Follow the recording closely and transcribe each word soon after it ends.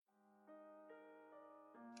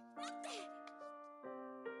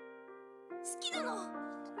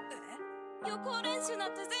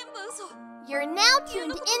You're now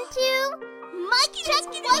tuned into Mic Check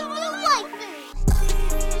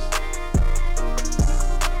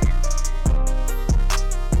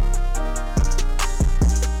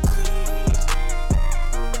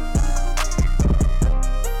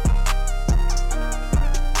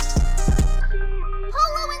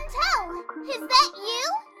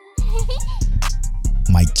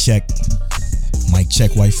Waifu. Mic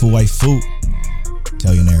check, waifu.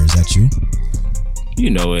 Tellionaire, is that you? You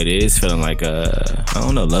know it is. Feeling like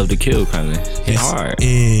Love to Kill kind of hit hard.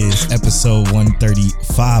 This is episode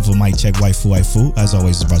 135 of Mic Check Waifu. As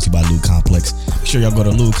always, it's brought to you by Lube Complex. Be sure y'all go to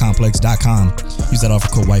lubecomplex.com. Use that offer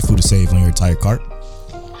code waifu to save on your entire cart.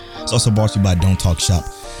 It's also brought to you by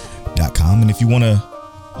don'ttalkshop.com. And if you want to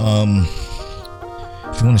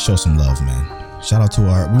show some love, man, shout out to we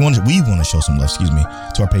want to show some love,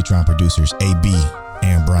 to our Patreon producers, AB,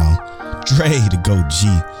 Aaron Brown, Dre, the GOAT G,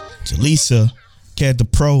 Jaleesa, Cad the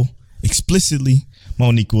Pro, Explicitly,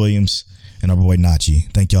 Monique Williams, and our boy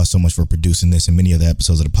Nachi. Thank y'all so much for producing this and many other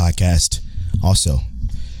episodes of the podcast. Also,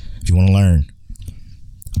 if you want to learn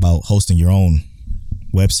about hosting your own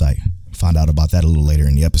website, find out about that a little later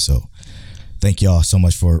in the episode. Thank y'all so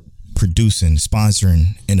much for producing,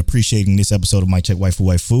 sponsoring, and appreciating this episode of Mic Check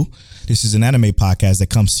Waifu. This is an anime podcast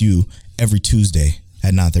that comes to you every Tuesday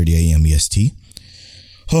at 9:30 a.m. EST.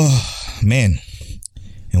 Oh, man.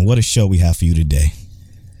 And what a show we have for you today.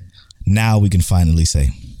 Now we can finally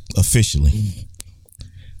say, officially,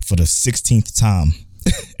 for the 16th time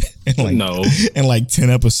in like 10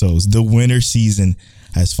 episodes, the winter season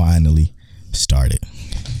has finally started.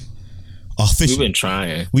 Officially.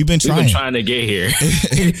 We've been trying to get here.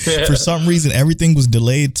 For some reason, everything was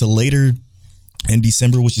delayed to later in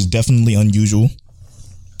December, which is definitely unusual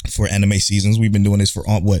for anime seasons. We've been doing this for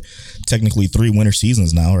technically 3 winter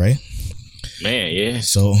seasons now, right? Man, yeah.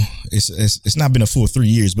 So it's not been a full 3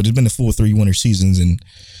 years, but it's been a full 3 winter seasons, and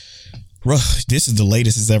this is the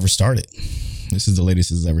latest it's ever started.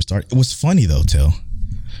 It was funny though, Till.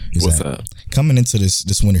 What's up? Coming into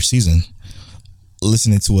this winter season,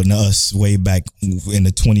 listening to us way back in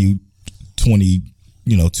the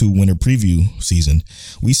 2022 winter preview season,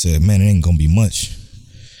 we said, man, it ain't gonna be much.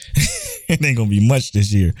 It ain't gonna be much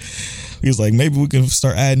this year. He was like, maybe we can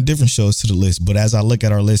start adding different shows to the list. But as I look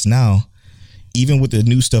at our list now, even with the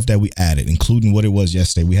new stuff that we added, including what it was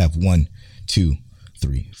yesterday, we have 1, 2,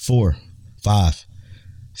 3, 4, 5,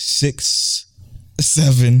 6,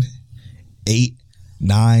 7, 8,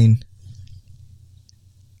 9,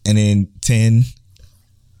 and then 10,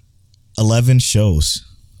 11 shows.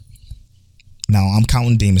 Now I'm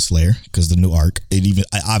counting Demon Slayer because the new arc.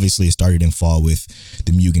 It started in fall with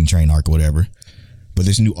the Mugen Train arc or whatever, but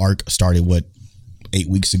this new arc started 8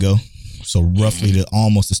 weeks ago, so roughly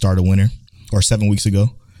almost the start of winter, or 7 weeks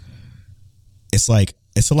ago. It's a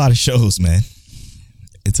lot of shows, man.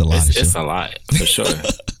 It's a lot for sure.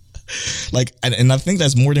 And I think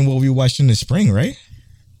that's more than what we watched in the spring, right?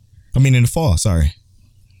 I mean, in the fall. Sorry.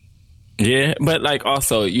 Yeah, but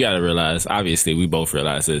also you got to realize, obviously we both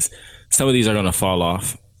realize this, some of these are going to fall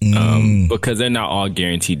off because they're not all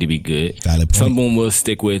guaranteed to be good. Valid point. Some of them will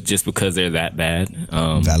stick with just because they're that bad.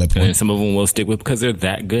 Valid point. And some of them will stick with because they're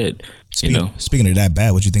that good. Speaking of that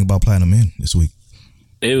bad, what you think about Platinum In this week?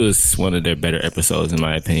 It was one of their better episodes, in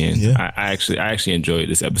my opinion. Yeah. I actually enjoyed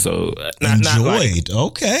this episode.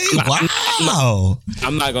 Okay. Wow.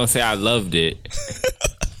 I'm not going to say I loved it.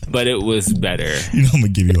 But it was better. I'm gonna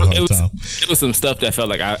give you a hard time. It was some stuff that felt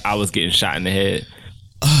like I was getting shot in the head.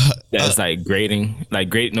 That's grating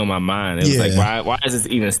on my mind. It was like, why is this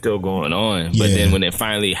even still going on? But then when it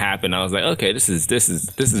finally happened, I was like, okay, this is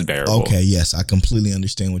bearable. Okay, yes, I completely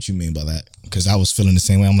understand what you mean by that, because I was feeling the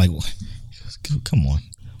same way. I'm like, come on,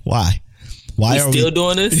 why? Why are we still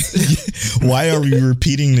doing this? Why are we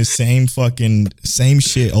repeating the same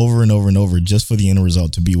shit over and over and over just for the end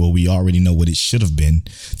result to be what we already know what it should have been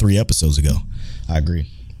 3 episodes ago? I agree.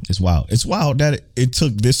 It's wild. It's wild that it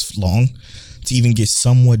took this long to even get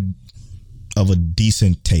somewhat of a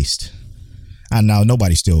decent taste. And now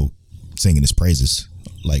nobody's still singing his praises.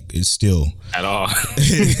 It's still at all.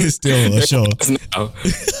 It's still a show.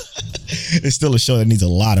 It's still a show that needs a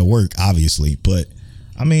lot of work, obviously, but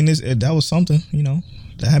I mean, that was something,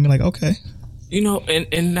 that had me like, okay.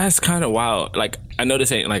 And that's kind of wild. I know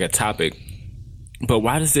this ain't a topic, but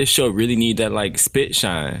why does this show really need that spit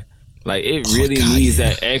shine? It really needs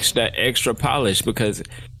that extra polish, because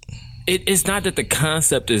it's not that the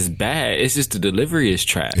concept is bad. It's just the delivery is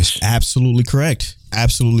trash. It's absolutely correct.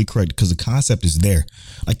 Absolutely correct. Because the concept is there.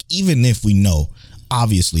 Even if we know,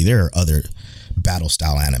 obviously there are other battle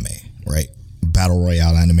style anime, right? battle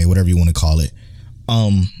royale anime, whatever you want to call it.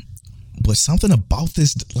 But something about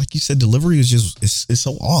this, like you said, delivery is just it's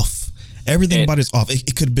so off. Everything about it's off.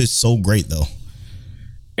 It could have been so great though.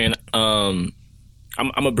 And I'm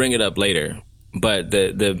gonna bring it up later, but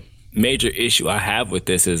the major issue I have with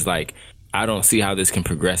this is like I don't see how this can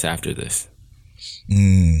progress after this.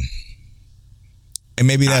 And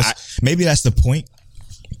maybe that's the point,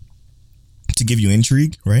 to give you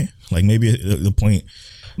intrigue, right? Like maybe the point.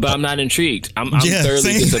 But I'm not intrigued. I'm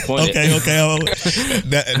thoroughly disappointed. Okay.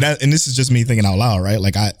 That and this is just me thinking out loud, right?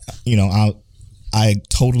 Like I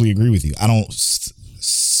totally agree with you. I don't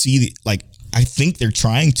see I think they're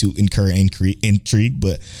trying to incur intrigue,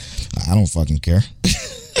 but I don't fucking care.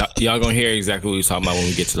 Y'all gonna hear exactly what we're talking about when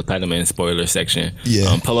we get to the Platinum Man spoiler section.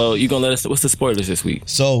 Yeah. Polo, you gonna let us? What's the spoilers this week?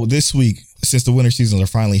 So this week, since the winter seasons are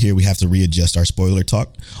finally here, we have to readjust our spoiler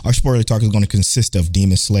talk. Our spoiler talk is going to consist of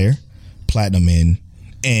Demon Slayer, Platinum Man,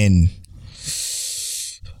 and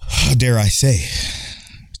dare I say,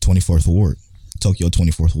 24th Award. Tokyo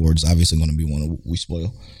 24th Award is obviously going to be one we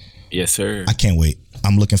spoil. Yes, sir. I can't wait.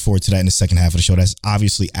 I'm looking forward to that in the second half of the show. That's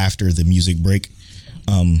obviously after the music break.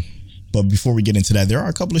 But before we get into that, there are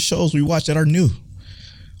a couple of shows we watched that are new.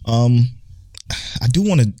 I do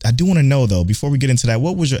want to know though, before we get into that,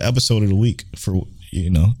 what was your episode of the week for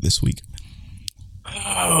this week?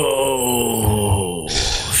 Oh,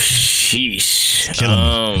 sheesh.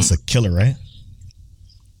 It's a killer, right?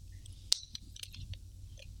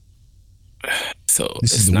 So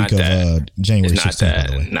this is the week of January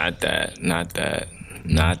 16th.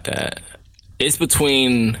 Not that. It's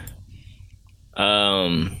between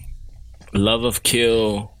Love of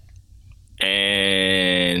Kill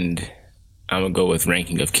and I'm gonna go with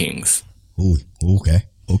Ranking of Kings. Ooh, okay.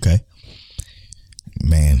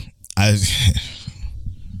 Man,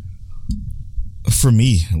 for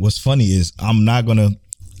me, what's funny is I'm not gonna.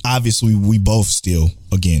 Obviously, we both still,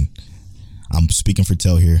 again, I'm speaking for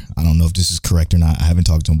Tel here. I don't know if this is correct or not. I haven't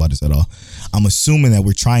talked to him about this at all. I'm assuming that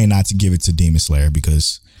we're trying not to give it to Demon Slayer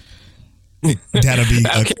because that'll be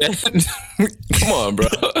come on, bro.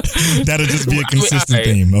 That'll just be a consistent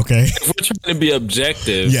theme, okay? If we're trying to be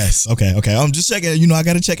objective. Yes, okay. I'm just checking. I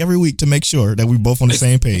got to check every week to make sure that we're both on the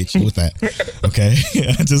same page with that. Okay?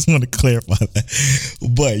 I just want to clarify that.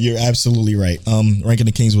 But you're absolutely right. Ranking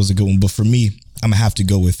the Kings was a good one. But for me, I'm going to have to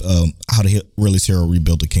go with How the Realest Hero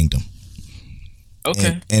Rebuild the Kingdom.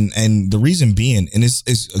 Okay. And the reason being, and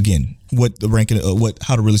it's again, what the ranking,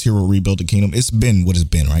 How the Realest Hero Rebuild the Kingdom, it's been what it's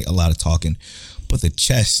been, right? A lot of talking. But the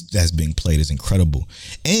chess that's being played is incredible.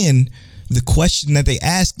 And the question that they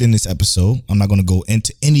asked in this episode, I'm not going to go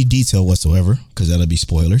into any detail whatsoever because that'll be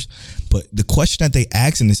spoilers. But the question that they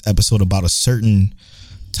asked in this episode about a certain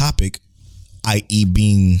topic, i.e.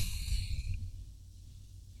 being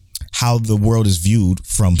how the world is viewed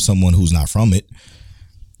from someone who's not from it,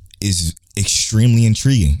 is extremely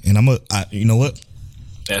intriguing. And you know what?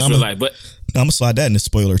 That's real life. But I'm gonna slide that in the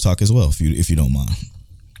spoiler talk as well, if you don't mind.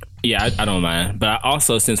 Yeah, I don't mind. But I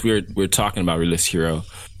also, since we're talking about Realist Hero,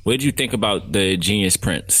 what did you think about the Genius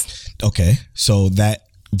Prince? Okay, so that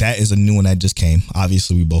is a new one that just came.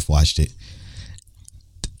 Obviously, we both watched it.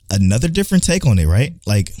 Another different take on it, right?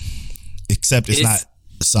 Like, except it's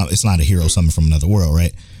not a hero, something from another world,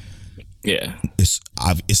 right? Yeah, it's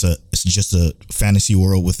just a fantasy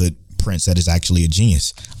world with a prince that is actually a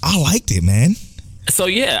genius. I liked it, man. So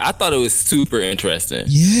yeah, I thought it was super interesting.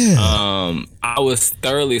 Yeah. I was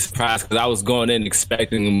thoroughly surprised because I was going in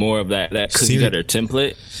expecting more of that cookie cutter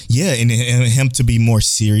template. Yeah, and him to be more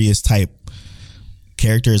serious type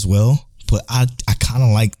character as well. But I kind of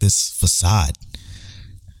like this facade.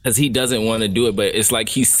 Because he doesn't want to do it, but it's like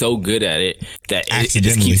he's so good at it that it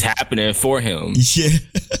just keeps happening for him. Yeah.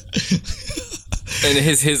 And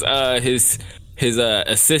his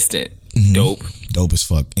assistant, dope as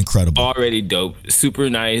fuck, incredible, already dope, super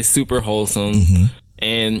nice, super wholesome,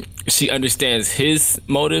 and she understands his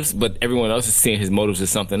motives, but everyone else is seeing his motives as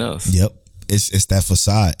something else. Yep, it's that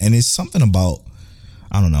facade, and it's something about,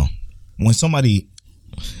 I don't know, when somebody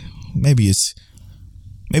maybe it's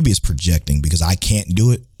projecting because I can't do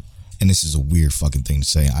it. And this is a weird fucking thing to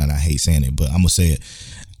say, and I hate saying it, but I'm gonna say it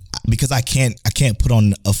because I can't put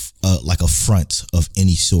on a front of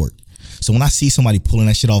any sort. So when I see somebody pulling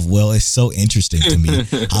that shit off, well, it's so interesting to me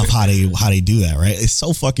of how they do that, right? It's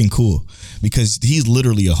so fucking cool because he's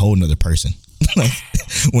literally a whole nother person. Like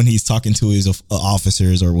when he's talking to his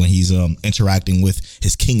officers or when he's interacting with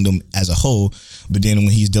his kingdom as a whole, but then when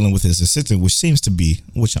he's dealing with his assistant, which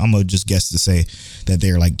I'm gonna just guess to say that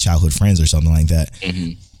they're like childhood friends or something like that.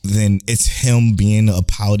 Then it's him being a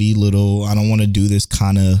pouty little, I don't want to do this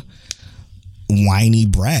kind of whiny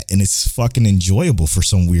brat, and it's fucking enjoyable for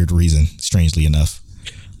some weird reason, strangely enough.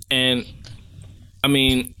 And I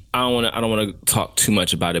mean, I don't want to talk too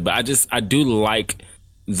much about it, but I do like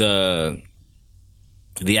the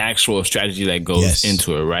actual strategy that goes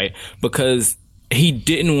into it, right? Because he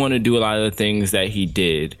didn't want to do a lot of the things that he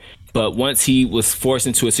did, but once he was forced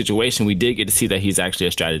into a situation, we did get to see that he's actually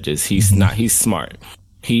a strategist. He's he's smart.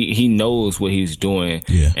 He knows what he's doing,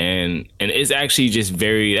 and it's actually just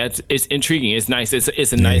it's intriguing. It's nice.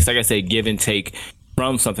 It's a nice, like I said, give and take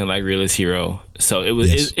from something like Realist Hero. So it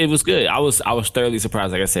was good. I was thoroughly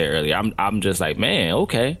surprised. Like I said earlier, I'm just like, man,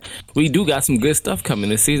 okay, we do got some good stuff coming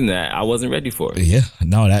this season that I wasn't ready for. Yeah,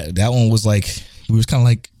 no, that one was like, we was kind of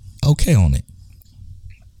like okay on it,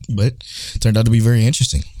 but turned out to be very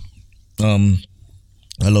interesting. A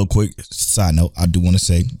little quick side note, I do want to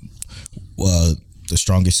say, the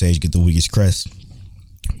strongest sage get the weakest crest.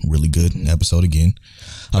 Really good episode again.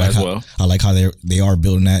 I like how they are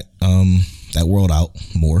building that world out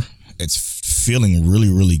more. It's feeling really,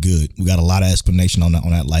 really good. We got a lot of explanation on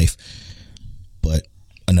that life. But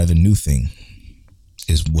another new thing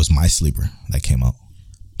was My Sleeper that came out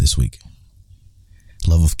this week.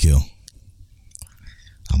 Love of Kill.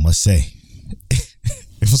 I must say,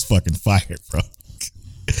 it was fucking fire, bro.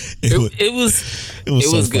 It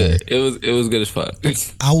was good. It was good as fuck.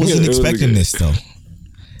 I wasn't expecting this though.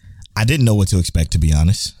 I didn't know what to expect, to be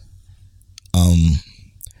honest. I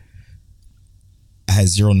had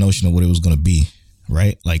zero notion of what it was gonna be,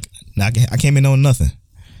 right? Like, I came in knowing nothing,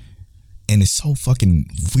 and it's so fucking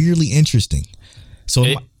weirdly interesting. So,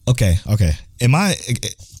 okay. Am I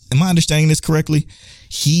understanding this correctly?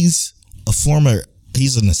 He's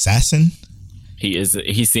an assassin. He is.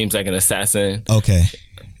 He seems like an assassin. Okay.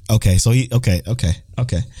 So okay.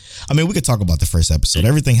 I mean, we could talk about the first episode.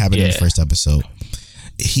 Everything happened in the first episode.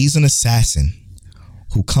 He's an assassin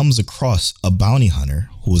who comes across a bounty hunter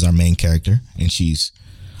who is our main character, and she's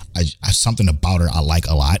something about her I like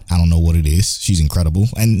a lot. I don't know what it is. She's incredible,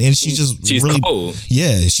 and she's really cool.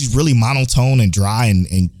 Yeah, she's really monotone and dry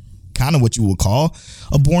and kind of what you would call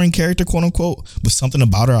a boring character, quote unquote. But something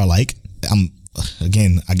about her I like.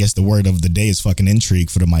 Again, I guess the word of the day is fucking intrigue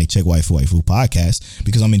for the Mic Check Waifu podcast,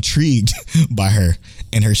 because I'm intrigued by her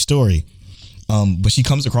and her story. But she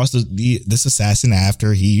comes across this assassin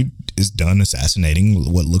after he is done assassinating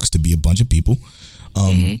what looks to be a bunch of people.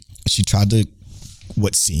 She tried to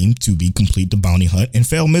what seemed to be complete the bounty hunt and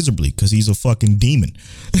failed miserably because he's a fucking demon.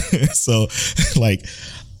 So, like,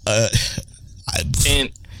 and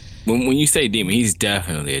when you say demon, he's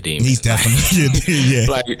definitely a demon. He's definitely a demon, yeah.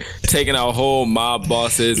 Like taking out whole mob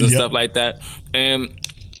bosses and stuff like that. And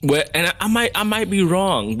I might be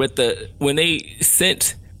wrong, but when they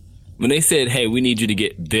said, "Hey, we need you to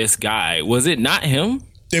get this guy," was it not him?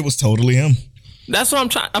 It was totally him. That's what I'm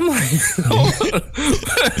trying. I'm like,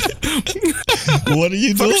 what are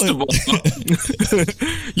you doing? First of all,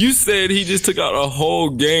 you said he just took out a whole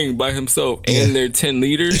gang by himself and their 10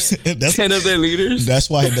 leaders. 10 of their leaders. That's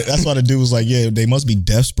why the dude was like, yeah, they must be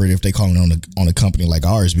desperate if they calling on a company like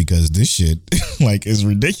ours, because this shit like is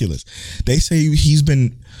ridiculous. They say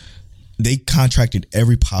they contracted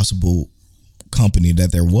every possible company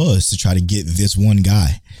that there was to try to get this one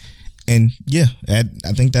guy. And yeah, I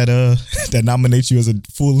think that that nominates you as a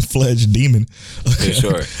full-fledged demon. For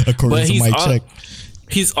sure. According to Mic Check.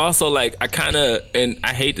 He's also like, and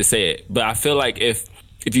I hate to say it, but I feel like if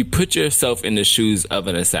you put yourself in the shoes of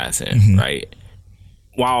an assassin, right?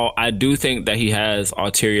 While I do think that he has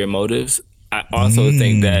ulterior motives, I also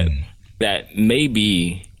think that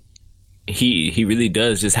maybe he really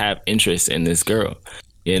does just have interest in this girl.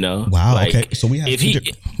 You know? Wow. Like, okay. So we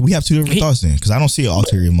have two different thoughts then, because I don't see an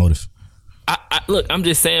ulterior motive. Look, I'm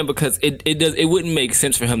just saying, because it wouldn't make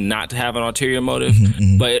sense for him not to have an ulterior motive,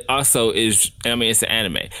 but it also is. I mean, it's an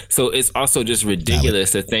anime, so it's also just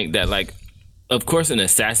ridiculous to think that, like, of course, an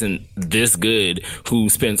assassin this good who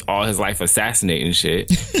spends all his life assassinating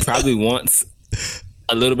shit probably wants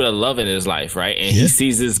a little bit of love in his life, right? And he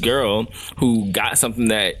sees this girl who got something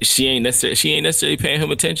that she ain't necessarily paying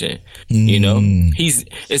him attention. You know,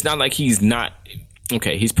 it's not like he's not.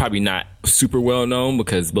 Okay, he's probably not super well known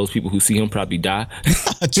because most people who see him probably die.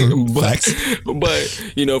 True. but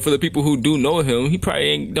you know, for the people who do know him, he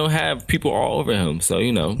probably don't have people all over him. So,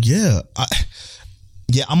 you know. Yeah.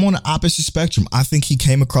 I'm on the opposite spectrum. I think he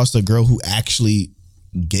came across a girl who actually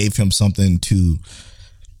gave him something to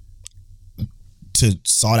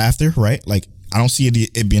sought after, right? Like, I don't see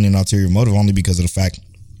it being an ulterior motive, only because of the fact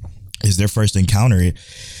is their first encounter.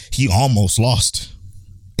 He almost lost.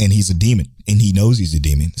 And he's a demon, and he knows he's a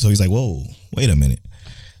demon. So he's like, "Whoa, wait a minute!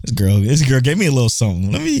 This girl gave me a little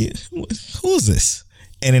something. Who is this?"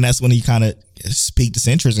 And then that's when he kind of piqued this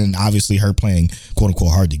interest, and obviously her playing quote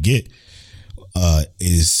unquote hard to get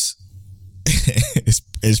is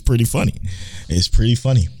it's pretty funny. It's pretty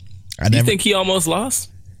funny. You think he almost lost?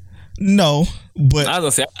 No, but I was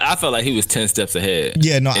gonna say I felt like he was 10 steps ahead.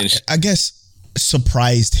 Yeah, no, I guess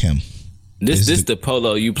surprised him. This the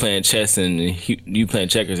Polo, you playing chess and you playing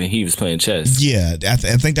checkers and he was playing chess. Yeah, I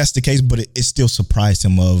think that's the case, but it still surprised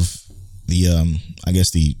him of the I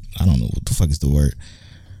guess I don't know what the fuck is the word.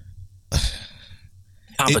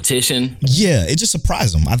 Competition. It just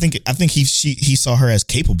surprised him. I think he saw her as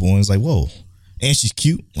capable and was like, whoa, and she's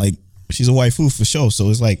cute, like she's a waifu for sure. So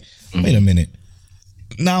it's like, wait a minute,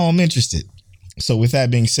 now I'm interested. So with that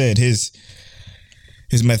being said, his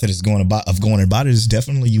method is going about it is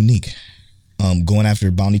definitely unique. Going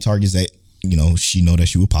after bounty targets that she know that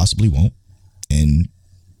she would possibly won't, and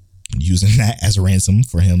using that as a ransom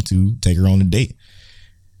for him to take her on a date.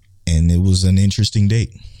 And it was an interesting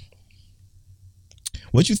date.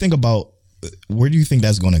 What do you think about? Where do you think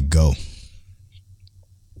that's going to go?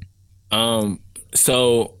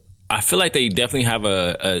 So I feel like they definitely have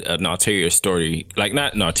an ulterior story, like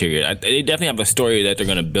not an ulterior. They definitely have a story that they're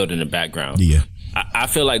going to build in the background. Yeah, I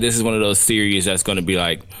feel like this is one of those series that's going to be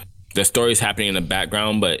like the story's happening in the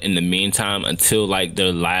background, but in the meantime, until like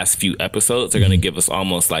the last few episodes, they're going to give us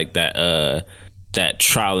almost like that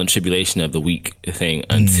trial and tribulation of the week thing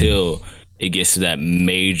until it gets to that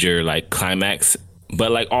major like climax.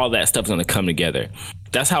 But like all that stuff's going to come together.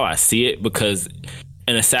 That's how I see it, because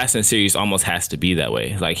an Assassin series almost has to be that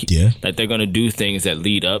way. Like they're going to do things that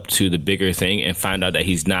lead up to the bigger thing and find out that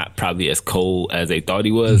he's not probably as cold as they thought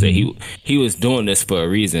he was. That he was doing this for a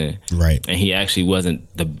reason, right? And he actually wasn't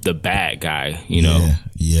the bad guy.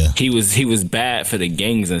 Yeah. He was bad for the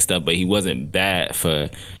gangs and stuff, but he wasn't bad for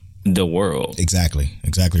the world. Exactly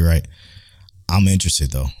right. I'm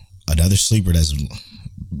interested though. Another sleeper that's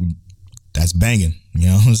banging. You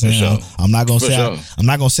know what I'm saying? Sure. I'm not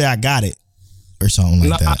gonna say I got it or something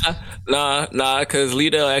like that. Nah, because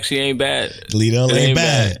Lido actually ain't bad. Lido ain't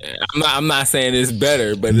bad. I'm not saying it's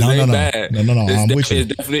better, but it ain't bad. No. I'm with you.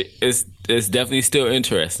 It's definitely still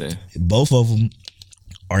interesting. Both of them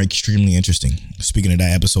are extremely interesting. Speaking of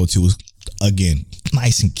that, episode 2 was again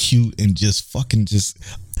nice and cute and just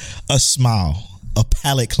a smile, a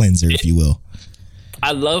palate cleanser, if you will.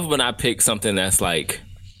 I love when I pick something that's like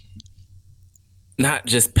not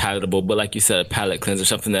just palatable, but like you said, a palate cleanser,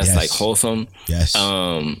 something that's like wholesome. Yes.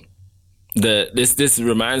 This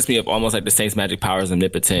reminds me of almost like the Saints Magic Powers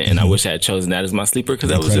Omnipotent, and I wish I had chosen that as my sleeper, because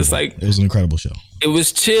that was just like, it was an incredible show. It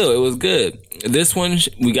was chill. It was good. This one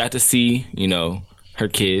we got to see, her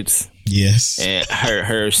kids. Yes. And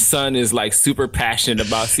her son is like super passionate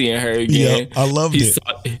about seeing her again. Yeah, I loved it.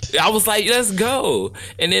 I was like, let's go.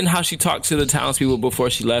 And then how she talked to the townspeople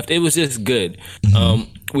before she left, it was just good.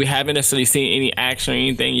 We haven't necessarily seen any action or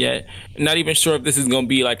anything yet. Not even sure if this is going to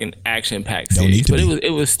be like an action-packed series, but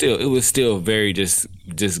it was still very just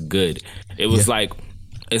good. It was like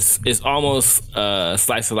it's almost a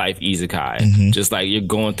slice of life isekai, just like you're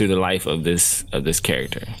going through the life of this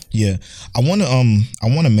character. Yeah, I want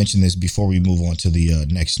to mention this before we move on to the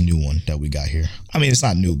next new one that we got here. I mean, it's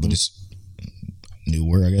not new, but it's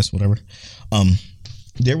newer, I guess. Whatever.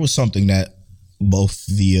 There was something that both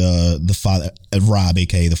the father Rob,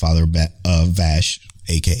 aka the father of Vash,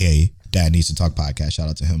 aka Dad Needs to Talk podcast. Shout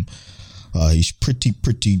out to him. He's pretty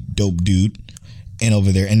dope dude. And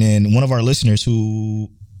over there, and then one of our listeners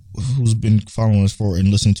who's been following us and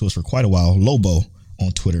listening to us for quite a while, Lobo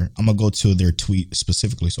on Twitter. I'm gonna go to their tweet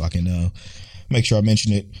specifically so I can make sure I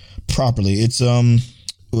mention it properly. It's Dad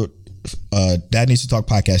Needs to Talk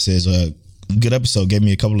podcast says good episode, gave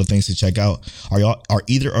me a couple of things to check out. Are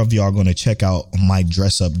either of y'all going to check out My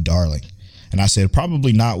Dress Up Darling? And I said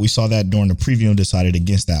probably not. We saw that during the preview and decided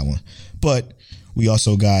against that one. But we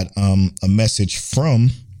also got a message from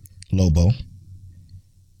Lobo.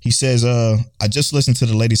 He says, I just listened to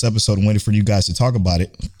the latest episode and waited for you guys to talk about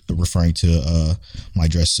it, referring to My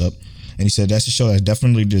Dress Up. And he said, that's a show that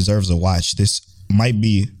definitely deserves a watch. This might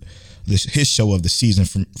be his show of the season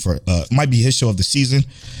might be his show of the season.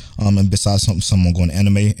 And besides someone going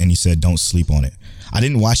anime, and he said, don't sleep on it. I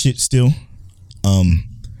didn't watch it still.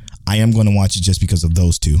 I am going to watch it just because of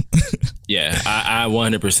those two. Yeah, I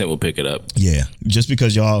 100% will pick it up. Yeah, just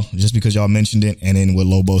because y'all mentioned it, and then what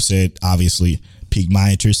Lobo said obviously piqued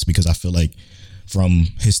my interest, because I feel like from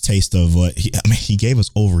his taste of what he gave us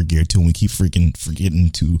Overgear too, and we keep freaking forgetting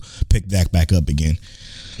to pick that back up again.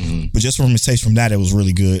 But just from his taste from that, it was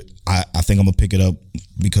really good. I think I'm gonna pick it up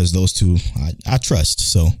because those two I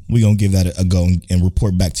trust. So we're gonna give that a go and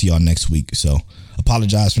report back to y'all next week. So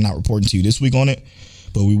apologize for not reporting to you this week on it,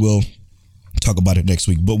 but we will talk about it next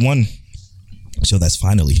week. But one show that's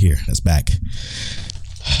finally here. That's back.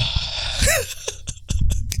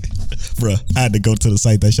 Bruh, I had to go to the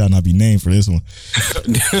site that shall not be named for this one.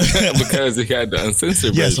 Because it had the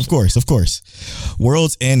uncensored Yes, version. of course.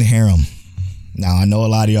 World's End Harem. Now, I know a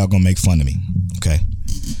lot of y'all gonna make fun of me, okay?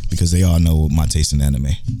 Because they all know my taste in anime.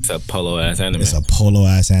 It's a polo-ass anime. It's a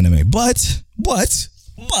polo-ass anime. But,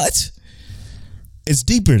 it's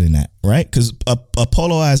deeper than that, right? Because a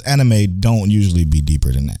polo-ass anime don't usually be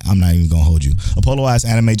deeper than that. I'm not even gonna hold you. A polo-ass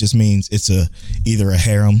anime just means it's either a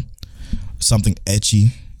harem, something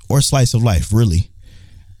ecchi, or a slice of life, really.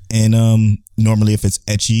 And normally if it's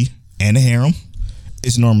ecchi and a harem,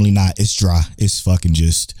 it's normally not. It's dry. It's fucking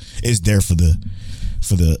just. It's there for the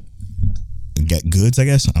get goods, I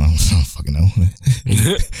guess. I don't fucking know.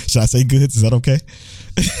 Should I say goods? Is that okay?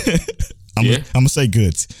 I'm gonna say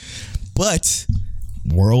goods. But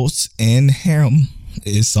World's End Harem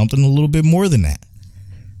is something a little bit more than that,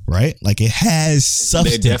 right? Like it has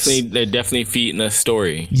substance. They're definitely feeding a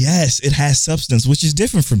story. Yes, it has substance, which is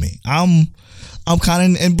different for me. I'm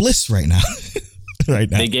kind of in bliss right now.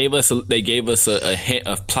 Right now. They gave us a hint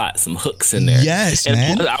of plot, some hooks in there. Yes, and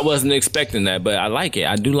man. I wasn't expecting that, but I like it.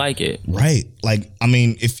 I do like it. Right. Like, I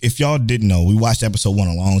mean, if y'all didn't know, we watched episode 1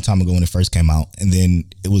 a long time ago when it first came out, and then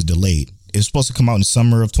it was delayed. It was supposed to come out in the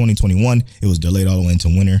summer of 2021. It was delayed all the way into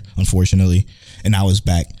winter, unfortunately. And now it's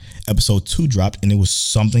back. Episode 2 dropped, and it was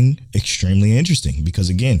something extremely interesting because,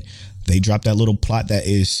 again, they dropped that little plot that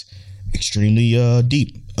is extremely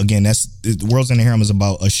deep. Again, the World's End Harem is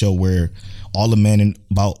about a show where all the men in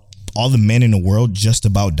the world just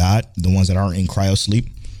about died. The ones that aren't in cryo sleep.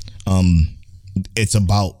 It's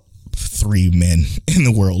about 3 men in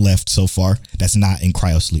the world left so far that's not in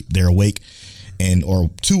cryo sleep. They're awake, or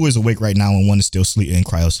 2 is awake right now, and 1 is still in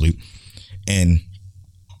cryo sleep. And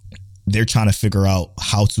they're trying to figure out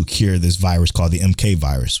how to cure this virus called the MK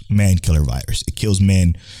virus, man killer virus. It kills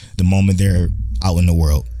men the moment they're out in the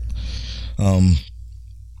world.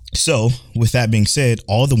 So, with that being said,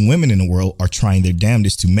 all the women in the world are trying their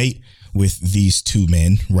damnedest to mate with these 2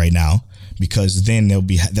 men right now, because then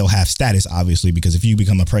they'll have status, obviously, because if you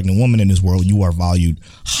become a pregnant woman in this world, you are valued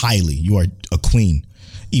highly. You are a queen,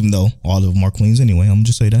 even though all of them are queens anyway. I'm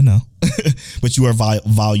just say that now. But you are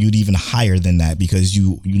valued even higher than that because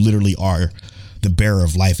you literally are the bearer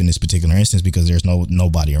of life in this particular instance because there's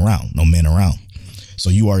nobody around, no men around. So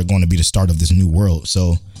you are going to be the start of this new world.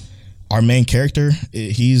 So our main character,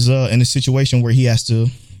 he's in a situation where he has to,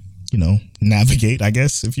 navigate, I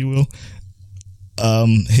guess, if you will,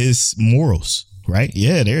 his morals, right?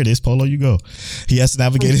 Yeah, there it is, Polo. You go. He has to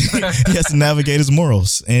navigate. He has to navigate his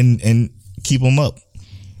morals and keep them up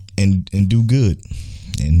and do good.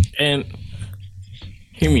 And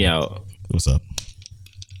hear me out. What's up?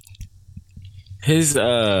 His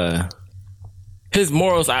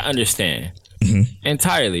morals, I understand.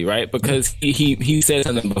 Entirely, right? Because he said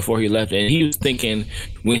something before he left, and he was thinking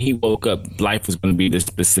when he woke up, life was going to be this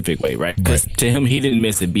specific way, right? Because to him, he didn't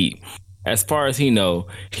miss a beat. As far as he know,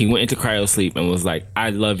 he went into cryo sleep and was like,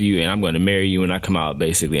 "I love you, and I'm going to marry you when I come out,"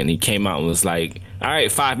 basically. And he came out and was like, "All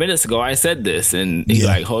right, 5 minutes ago, I said this," and he's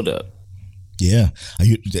like, "Hold up." Yeah,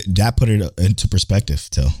 that put it into perspective.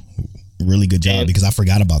 So, really good job because I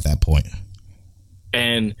forgot about that point.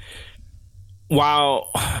 And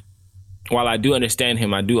while I do understand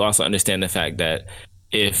him, I do also understand the fact that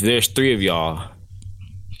if there's 3 of y'all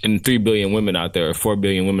and 3 billion women out there, or 4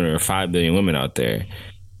 billion women, or 5 billion women out there,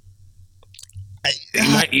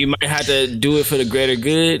 you might have to do it for the greater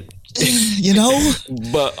good,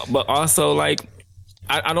 But also, like,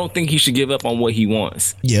 I don't think he should give up on what he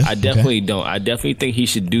wants. Yeah, I definitely don't. I definitely think he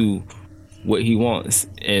should do what he wants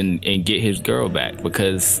and get his girl back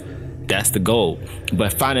because that's the goal.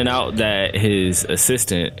 But finding out that his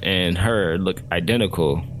assistant and her look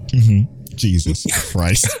identical. Jesus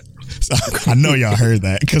Christ. I know y'all heard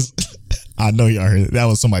that because I know y'all heard it. That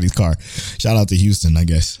was somebody's car. Shout out to Houston, I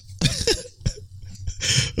guess.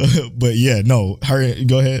 But yeah, no, hurry,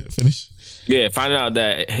 go ahead, finish. Yeah, finding out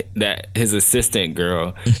that his assistant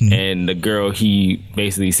girl and the girl he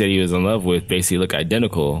basically said he was in love with basically look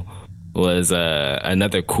identical was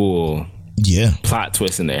another cool plot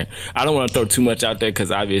twist in there. I don't want to throw too much out there because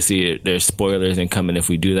obviously there's spoilers incoming if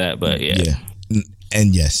we do that, but yeah.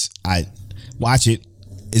 And yes, I watch it.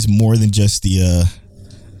 It's more than just the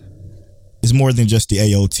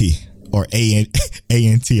AOT or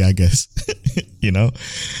ANT, I guess.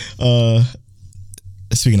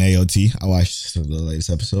 Speaking of AOT, I watched the latest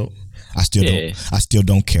episode. I still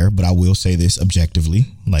don't care, but I will say this objectively,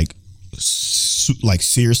 like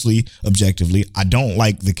seriously objectively, I don't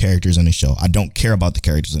like the characters in the show. I don't care about the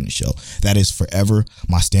characters in the show. That is forever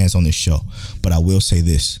my stance on this show. But I will say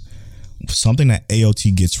this: something that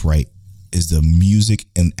AOT gets right is the music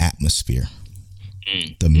and atmosphere.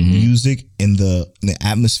 The music and the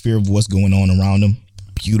atmosphere of what's going on around them,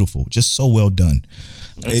 beautiful, just so well done.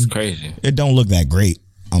 It's crazy. It don't look that great.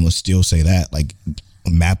 I'm gonna still say that. Like,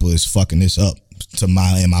 Mappa is fucking this up in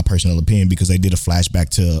my personal opinion, because they did a flashback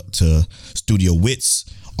to Studio Wit's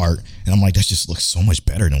art, and I'm like, that just looks so much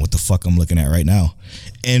better than what the fuck I'm looking at right now.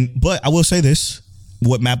 But I will say this: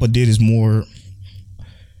 what Mappa did is more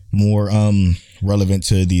relevant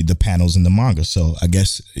to the panels in the manga. So I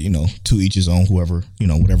guess, to each his own. Whoever,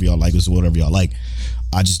 whatever y'all like is whatever y'all like.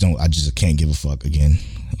 I just can't give a fuck again.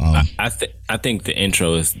 I think the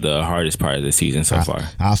intro is the hardest part of the season so far.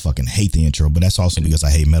 I fucking hate the intro, but that's also because I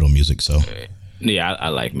hate metal music. So yeah, I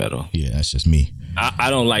like metal. Yeah, that's just me. I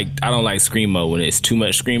don't like screamo when it's too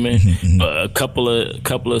much screaming. But a couple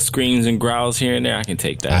of screams and growls here and there, I can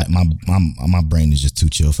take that. My brain is just too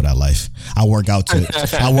chill for that life. I work out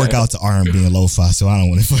to R&B and lo-fi, so I don't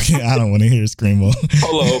want to hear screamo.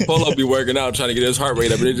 Polo be working out trying to get his heart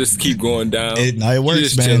rate up, but it just keep going down. It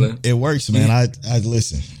works, man. Chilling. It works, man. I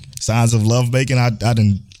listen. Signs of love making. I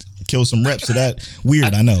done kill some reps to that.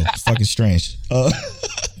 Weird, I know. It's fucking strange. Hold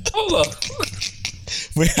up.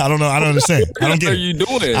 Wait, I don't know. I don't understand. I don't get it. What are you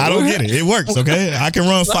doing? I don't get it. It works, okay? I can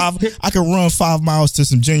run 5 miles to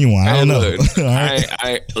some Genuine. I don't know.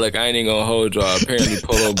 Look, I ain't even gonna hold y'all. Apparently,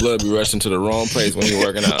 Polo Blood be rushing to the wrong place when he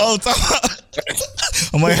working out. Oh,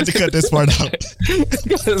 I might have to cut this part out.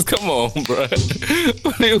 Come on, bro.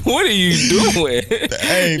 What are you doing?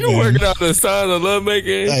 Hey, you working out the signs of love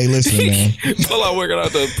making? Hey, listen, man. Polo working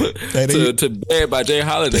out to Bed by Jay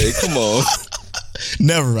Holiday. Come on.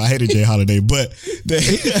 Never. I hated Jay Holiday, but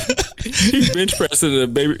he bench pressing the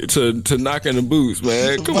baby to knock in the boots,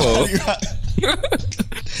 man. Come on.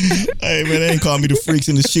 Hey, man, they ain't call me the freaks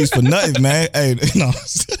in the sheets for nothing, man. Hey, no,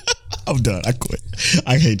 I'm done. I quit.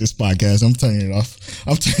 I hate this podcast. I'm turning it off.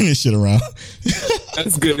 I'm turning this shit around.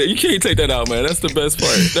 That's good. You can't take that out, man. That's the best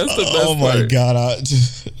part. That's the best part. Oh my God.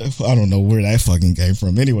 I don't know where that fucking came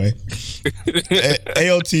from. Anyway,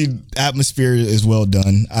 AOT atmosphere is well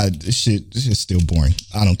done. Shit is still boring.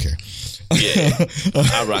 I don't care. Yeah,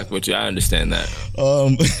 I rock with you. I understand that.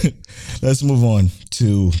 Let's move on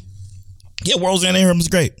to World's End Aram is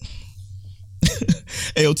great.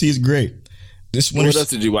 AOT is great. What else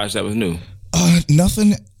did you watch that was new?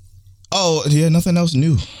 Nothing. Oh yeah, nothing else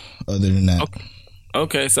new other than that.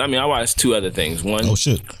 Okay, so I watched 2 other things. One, oh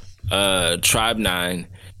shit, Tribe 9.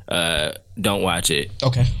 Don't watch it.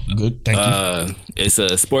 Okay, good. Thank you. It's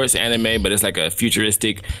a sports anime, but it's like a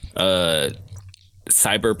futuristic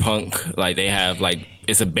cyberpunk. Like they have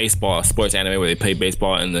it's a sports anime where they play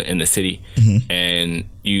baseball in the city, and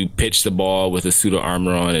you pitch the ball with a suit of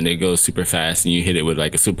armor on, and it goes super fast, and you hit it with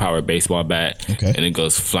like a superpowered baseball bat, and it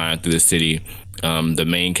goes flying through the city. The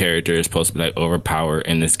main character is supposed to be like overpowered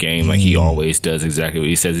in this game, like he always does exactly what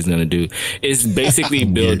he says he's gonna do. It's basically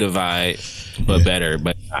Build Divide, but better,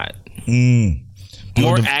 but not.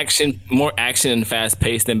 More action and fast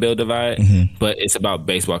paced than Build Divide, but it's about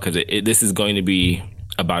baseball because this is going to be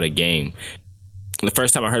about a game. The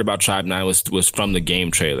first time I heard about Tribe 9 was from the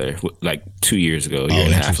game trailer, like 2 years ago, a year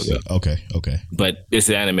and a half ago. Okay. But this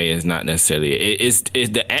anime is not necessarily. It's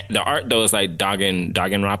the art though is like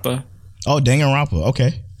Danganronpa. Oh, Danganronpa.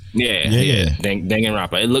 Okay. Yeah.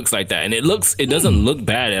 Danganronpa. It looks like that, and it doesn't look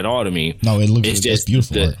bad at all to me. No, it's just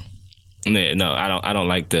beautiful art. No, I don't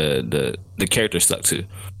like the characters suck too.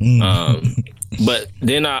 But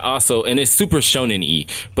then I also, and it's super shonen-y,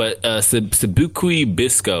 but Sabukui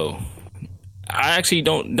Bisco. I actually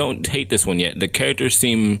don't hate this one yet. The characters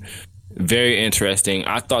seem very interesting.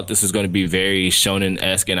 I thought this was going to be very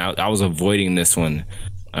shonen-esque, and I was avoiding this one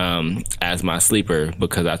as my sleeper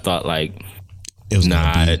because I thought this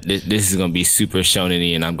is going to be super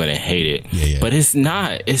shonen-y and I'm going to hate it. Yeah. But it's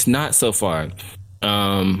not. It's not so far.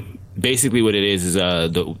 Basically what it is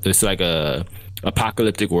it's like a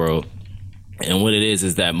apocalyptic world, and what it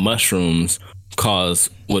is that mushrooms cause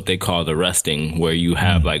what they call the rusting, where you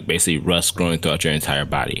have basically rust growing throughout your entire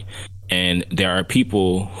body. And there are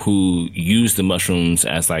people who use the mushrooms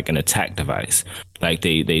as like an attack device. Like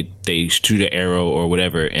they shoot an arrow or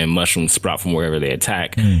whatever, and mushrooms sprout from wherever they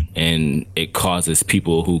attack, and it causes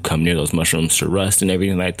people who come near those mushrooms to rust and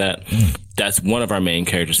everything like that. That's one of our main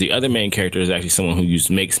characters. The other main character is actually someone who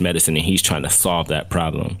makes medicine, and he's trying to solve that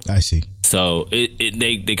problem. I see. So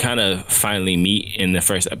they kind of finally meet in the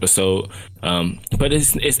first episode, but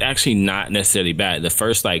it's actually not necessarily bad. The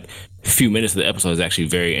first few minutes of the episode is actually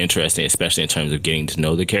very interesting, especially in terms of getting to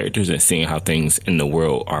know the characters and seeing how things in the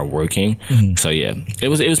world are working. So yeah, it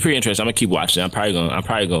was pretty interesting. I'm gonna keep watching. I'm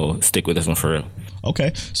probably gonna stick with this one for real.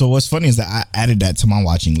 Okay. So what's funny is that I added that to my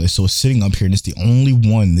watching list. So it's sitting up here, and it's the only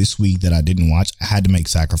one this week that I didn't watch. I had to make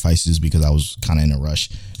sacrifices because I was kind of in a rush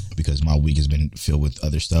because my week has been filled with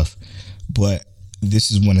other stuff. But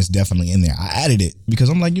this is one that's definitely in there. I added it because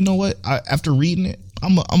I'm like, you know what? After reading it,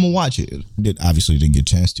 I'm gonna watch it. Obviously didn't get a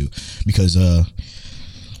chance to because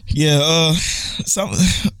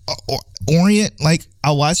Orient, like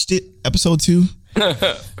I watched it, episode 2.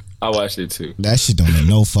 I watched it too. That shit don't make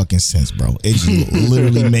no fucking sense, bro. It just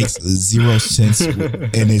literally makes zero sense,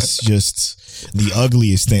 and it's just the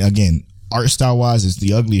ugliest thing. Again, art style wise, it's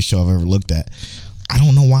the ugliest show I've ever looked at. I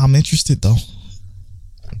don't know why I'm interested though.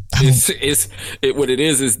 What it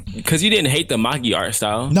is because you didn't hate the Magi art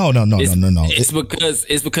style. No.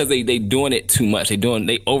 It's because they doing it too much. They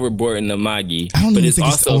overboarding the Magi. I don't even think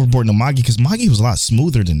it's overboarding the Magi because Magi was a lot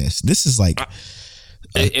smoother than this. This is like.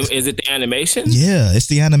 Is it the animation? Yeah, it's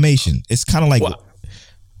the animation. It's kind of like. Well,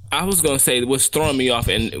 I was gonna say what's throwing me off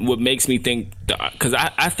and what makes me think because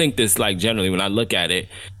I think this like generally when I look at it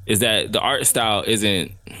is that the art style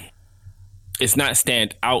it's not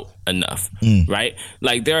stand out enough, right?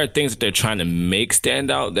 Like there are things that they're trying to make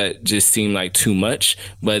stand out that just seem like too much,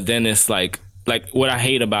 but then it's like what I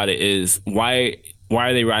hate about it is why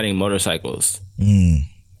are they riding motorcycles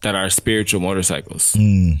that are spiritual motorcycles?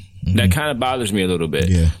 That kind of bothers me a little bit.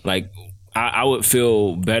 Yeah. Like I would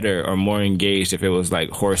feel better or more engaged if it was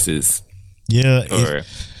like horses. Yeah.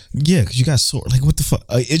 Because you got sword. Like what the fuck?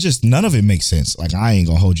 It just none of it makes sense. Like I ain't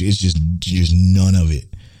gonna hold you. It's just none of it.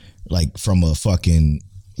 Like from a fucking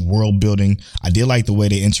world building, I did like the way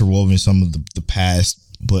they interwoven some of the past,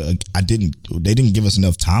 but they didn't give us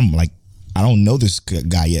enough time. Like I don't know this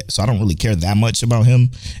guy yet, so I don't really care that much about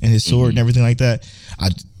him and his sword and everything like that.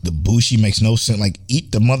 The Bushi makes no sense. Like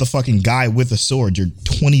eat the motherfucking guy with a sword. You're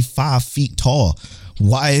 25 feet tall.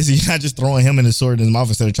 Why is he not just throwing him in the sword in his mouth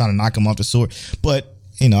instead of trying to knock him off the sword? But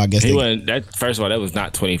you know, I guess he wasn't. That first of all, that was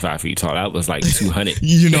not 25 feet tall. That was like 200.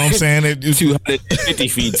 You know what I'm saying? It 250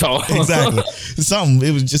 feet tall. Exactly.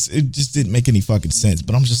 It just didn't make any fucking sense.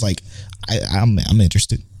 But I'm just like, I'm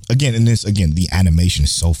interested. Again, the animation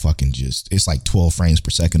is so fucking it's like 12 frames per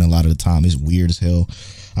second a lot of the time. It's weird as hell.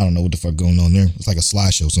 I don't know what the fuck going on there. It's like a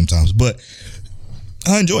slideshow sometimes, but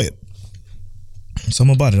I enjoy it.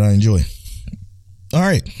 Something about it I enjoy. All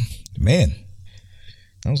right, man.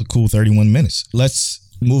 That was a cool 31 minutes. Let's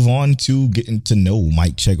move on to getting to know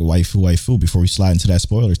Mike Check Waifu before we slide into that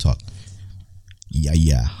spoiler talk.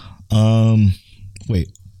 Yeah.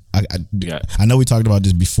 Wait. I know we talked about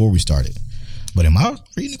this before we started, but am I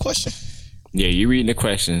reading the question? Yeah, you're reading the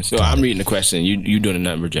question. So I'm reading the question. You doing a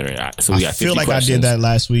number generator. So we got 50 I feel like questions. I did that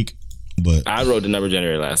last week, but I wrote the number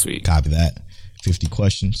generator last week. Copy that. 50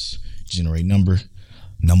 questions. Generate number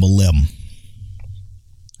 11.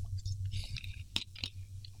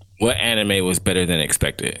 What anime was better than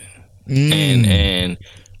expected? And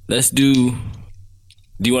let's do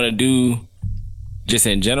you want to do just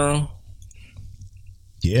in general?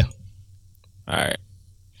 Yeah. All right.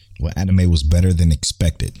 What anime was better than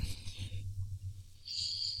expected?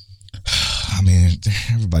 I mean,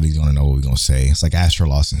 everybody's gonna know what we're gonna say. It's like Astro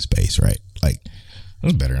Lost in Space, right? Like it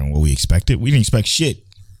was better than what we expected. We didn't expect shit.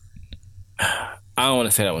 I don't want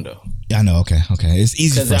to say that one though. Yeah, I know. Okay. It's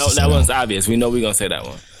easy for us to say that one's obvious. We know we're gonna say that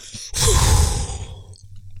one.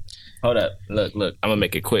 Hold up. Look. I'm gonna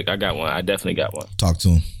make it quick. I got one. I definitely got one. Talk to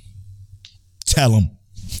him. Tell him.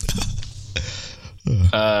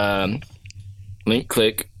 Link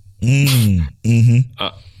Click. Ring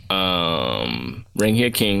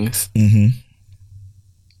Here Kings.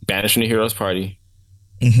 Banish from the Heroes Party.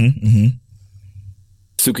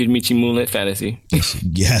 Tsukimichi Moonlit Fantasy.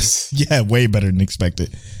 Yes. Yeah, way better than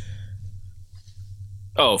expected.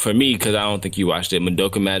 Oh, for me, because I don't think you watched it.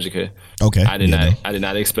 Madoka Magica. Okay. I did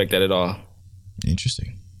not expect that at all.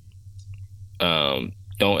 Interesting. Don't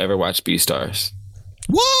ever watch Beastars.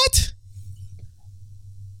 What?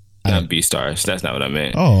 Not Beastars. That's not what I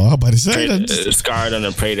meant. Oh, I'm about to say Scarred on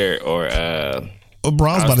a Praetor or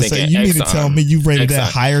bro, I was about to say you need to tell me you rated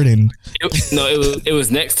that higher than it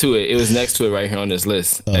was next to it. It was next to it right here on this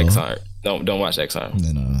list. X-Arm. Don't watch X-Arm.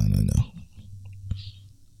 No.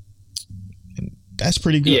 That's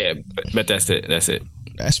pretty good. Yeah, but that's it. That's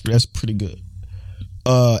pretty good.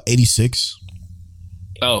 86.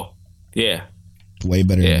 Oh, yeah. Way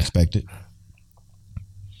better than expected.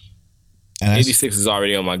 And 86 is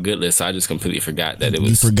already on my good list, so I just completely forgot that it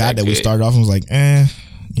was. You forgot that we started off and was like,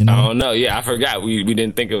 you know. I don't know. Yeah, I forgot. We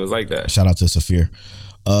didn't think it was like that. Shout out to Saphir.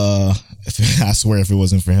 I swear if it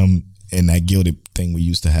wasn't for him, and that gilded thing we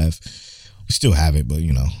used to have. We still have it, but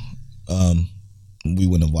we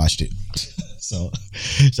wouldn't have watched it. So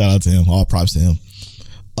shout out to him. All props to him.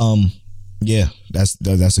 Yeah, that's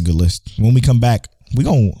a good list. When we come back, we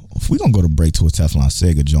gonna go to break to a Teflon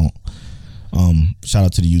Sega joint. Shout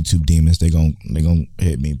out to the YouTube demons. They gonna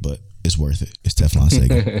hit me, but it's worth it. It's Teflon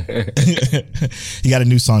Sega. He got a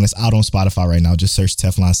new song that's out on Spotify right now. Just search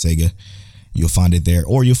Teflon Sega. You'll find it there,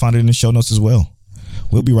 or you'll find it in the show notes as well.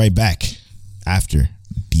 We'll be right back after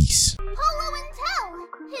these. Polo and Tell,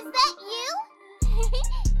 is that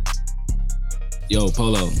you? Yo,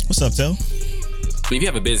 Polo. What's up, Tel? But if you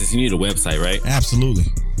have a business, you need a website, right? Absolutely.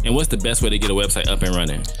 And what's the best way to get a website up and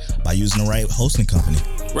running? By using the right hosting company.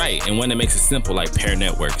 Right, and one that makes it simple, like Pair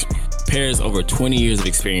Networks. Pair has over 20 years of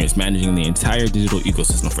experience managing the entire digital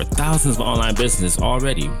ecosystem for thousands of online businesses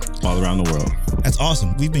already all around the world. That's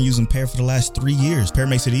awesome. We've been using Pair for the last 3 years. Pair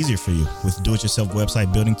makes it easier for you with do-it-yourself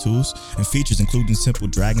website building tools and features, including simple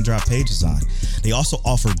drag-and-drop page design. They also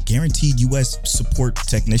offer guaranteed U.S. support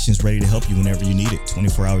technicians ready to help you whenever you need it,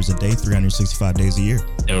 24 hours a day, 365 days a year.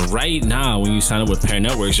 And right now, when you sign up with Pair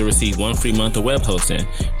Networks, you'll receive 1 free month of web hosting.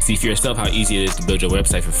 See for yourself how easy it is to build your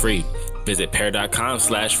website for free. Visit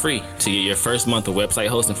pair.com/free to get your first month of website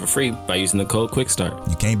hosting for free by using the code QUICKSTART.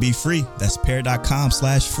 You can't be free. That's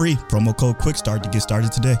pair.com/free. Promo code QUICKSTART to get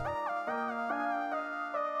started today.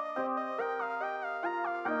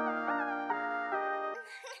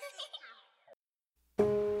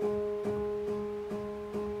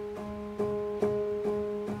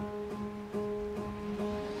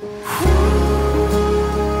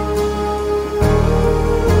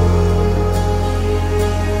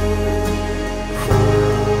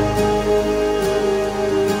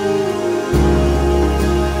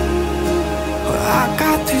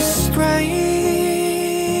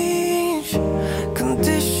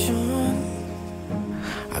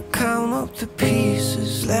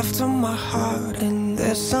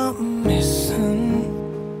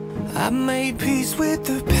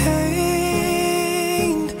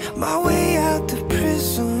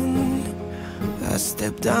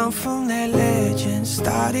 Down from that legend,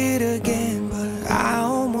 started again, but I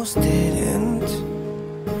almost didn't.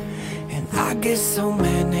 And I get so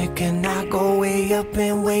manic and I go way up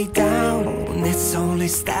and way down. It's only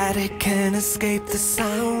static, can't escape the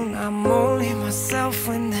sound. I'm only myself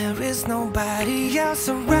when there is nobody else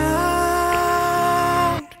around.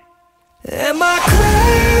 Am I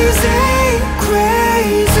crazy,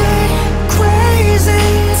 crazy, crazy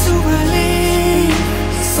to believe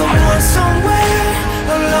someone somewhere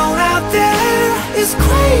alone out there is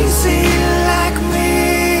crazy like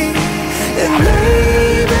me? And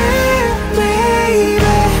maybe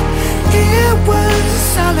it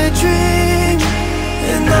was all a dream,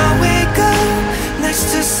 and I wake up next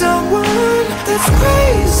to someone that's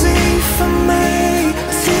crazy for me.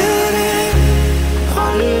 Till then,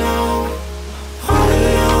 all alone, all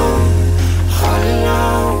alone, all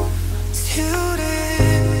alone. Till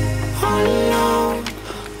then, all alone,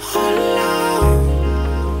 all alone.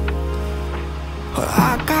 Well,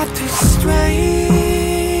 I got this strange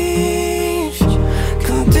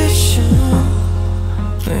condition,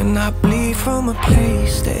 and I bleed from a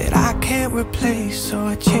place that I can't replace, so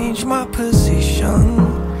I changed my position.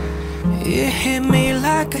 It hit me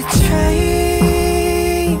like a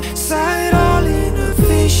train, saw it all in a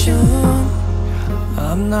vision.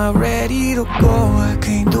 I'm not ready to go, I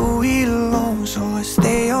can't do it alone, so I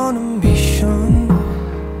stay on a mission.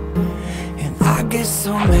 I get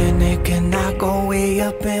so manic and I go way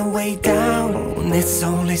up and way down. It's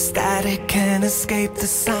only static, can't escape the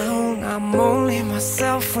sound. I'm only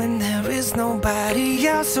myself when there is nobody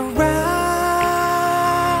else around.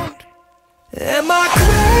 Am I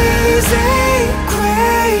crazy,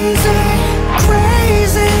 crazy,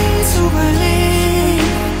 crazy to believe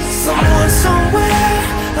someone somewhere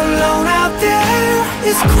alone out there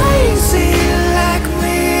is crazy like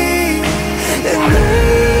me? And maybe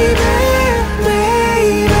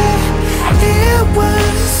it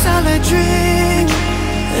was all a dream,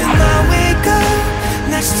 and I wake up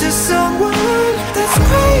next to someone that's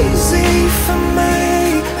crazy for me.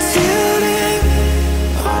 Till then,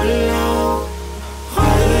 all alone,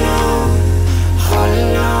 all alone, all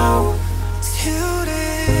alone. Till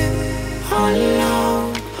then, all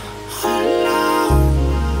alone, all alone.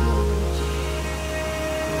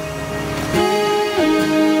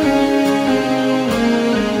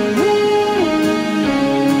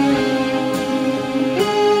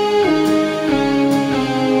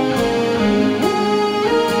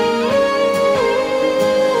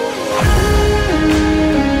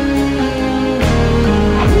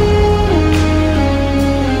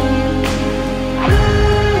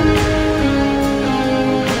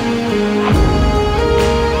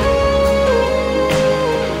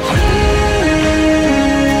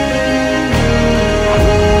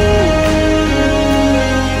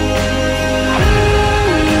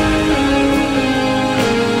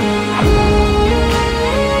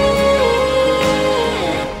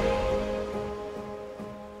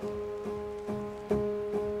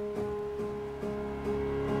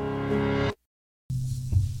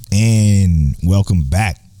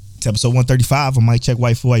 It's episode 135 of Mic Check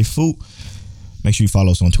Waifu. Make sure you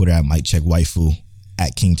follow us on Twitter at Mic Check Waifu,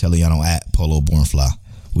 at King Teliano, at Polo Bornfly.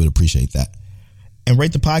 We'd appreciate that. And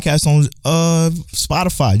rate the podcast on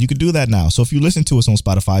Spotify. You can do that now. So if you listen to us on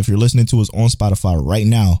Spotify, if you're listening to us on Spotify right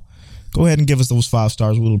now, go ahead and give us those 5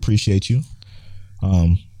 stars. We'll appreciate you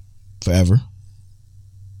forever.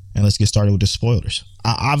 And let's get started with the spoilers.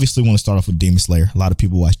 I obviously want to start off with Demon Slayer. A lot of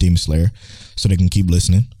people watch Demon Slayer so they can keep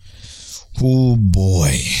listening. Oh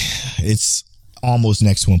boy. It's almost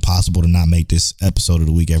next to impossible to not make this episode of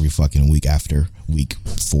the week every fucking week after week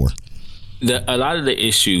 4. A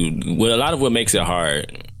lot of what makes it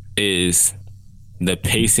hard is the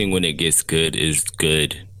pacing. When it gets good is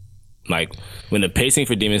good. Like when the pacing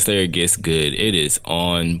for Demon Slayer gets good, it is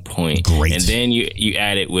on point. Great. And then you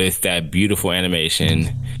add it with that beautiful animation.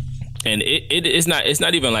 And it's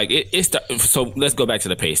not even like so let's go back to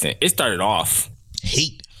the pacing. It started off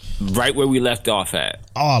right where we left off at.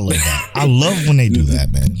 Oh, I love that. I love when they do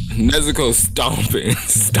that, man. Nezuko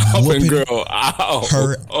stomping girl out.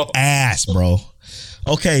 Her ass, bro.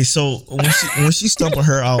 Okay, so when she stumping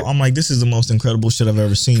her out, I'm like, this is the most incredible shit I've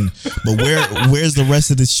ever seen. But where's the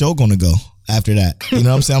rest of this show gonna go after that? You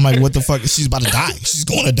know what I'm saying? I'm like, what the fuck? She's about to die. She's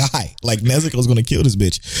gonna die. Like Nezuko's gonna kill this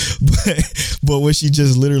bitch. But when she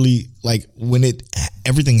just literally, like, when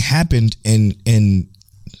everything happened in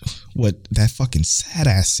what that fucking sad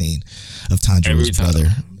ass scene of Tanjiro's brother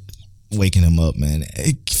waking him up, man,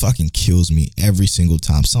 it fucking kills me every single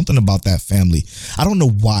time. Something about that family. I don't know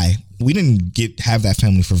why we didn't have that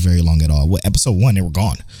family for very long at all. What, episode 1, they were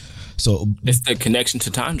gone. So it's the connection to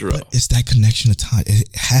Tanjiro. It's that connection to Tanjiro.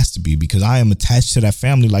 It has to be, because I am attached to that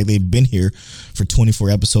family like they've been here for 24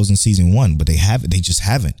 episodes in season 1, but they just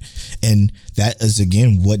haven't. And that is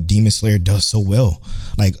again what Demon Slayer does so well.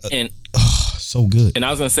 Like, so good. And I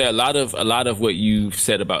was gonna say a lot of what you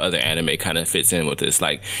said about other anime kind of fits in with this.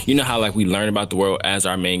 Like, you know how like we learn about the world as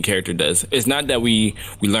our main character does. It's not that we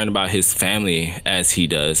learn about his family as he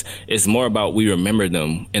does. It's more about we remember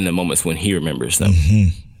them in the moments when he remembers them.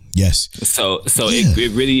 Mm-hmm. Yes. So yeah.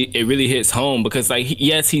 it really hits home, because like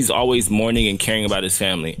yes, he's always mourning and caring about his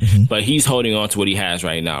family, but he's holding on to what he has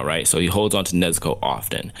right now, right? So he holds on to Nezuko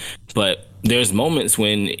often, but there's moments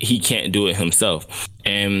when he can't do it himself,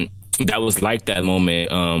 and that was like that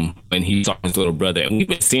moment when he saw his little brother. And we've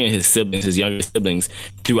been seeing his younger siblings,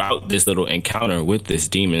 throughout this little encounter with this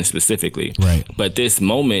demon specifically. Right. But this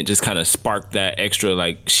moment just kind of sparked that extra,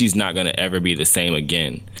 like, she's not going to ever be the same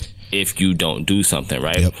again if you don't do something,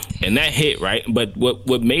 right? Yep. And that hit, right? But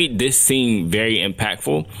what made this scene very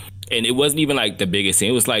impactful, and it wasn't even like the biggest scene,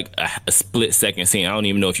 it was like a split second scene. I don't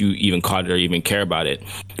even know if you even caught it or even care about it.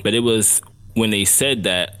 But it was when they said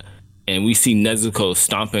that, and we see Nezuko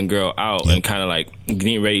stomping girl out and kind of like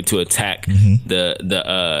getting ready to attack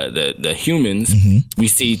the humans. We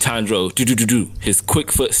see Tanjiro do his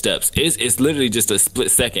quick footsteps. It's literally just a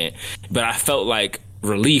split second, but I felt like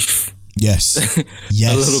relief. Yes. A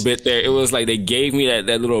little bit there. It was like they gave me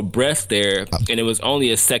that little breath there, and it was only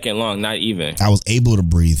a second long, not even. I was able to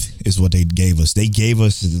breathe is what they gave us. They gave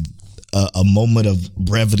us a moment of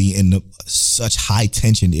brevity in such high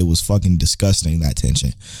tension. It was fucking disgusting, that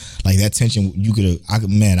tension. Like that tension,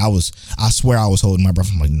 I swear I was holding my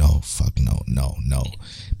breath. I'm like, no, fuck, no.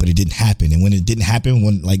 But it didn't happen. And when it didn't happen,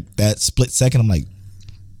 when like that split second, I'm like,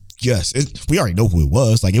 yes, we already know who it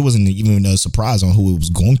was. Like it wasn't even a surprise on who it was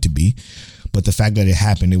going to be. But the fact that it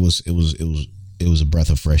happened, it was a breath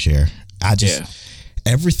of fresh air.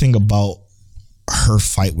 Everything about her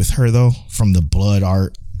fight with her though, from the blood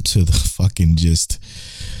art to the fucking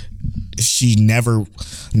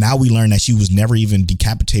now we learn that she was never even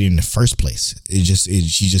decapitated in the first place.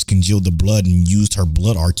 She just congealed the blood and used her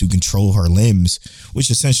blood art to control her limbs, which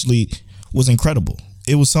essentially was incredible.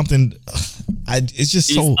 It was something.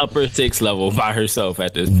 She's upper 6 level by herself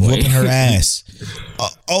at this point, whooping her ass.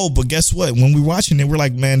 But guess what? When we're watching it, we're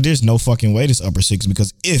like, man, there's no fucking way this upper 6,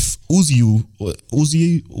 because if Uzui,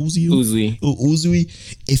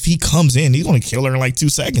 if he comes in, he's gonna kill her in like 2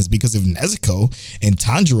 seconds. Because if Nezuko and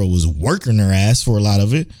Tanjiro was working her ass for a lot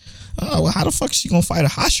of it, how the fuck is she gonna fight a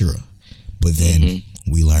Hashira? But then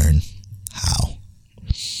we learn how.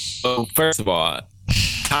 Well, first of all,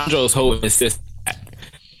 Tanjiro's holding his sister,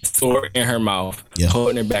 sword in her mouth,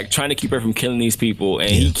 holding her back, trying to keep her from killing these people, and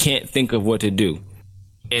he can't think of what to do.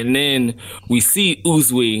 And then we see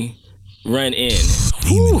Uzui run in.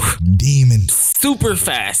 Demon. Super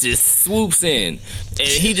fast, just swoops in. And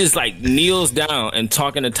he just like kneels down and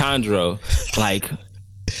talking to Tanjiro like,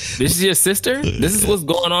 This is your sister? This is what's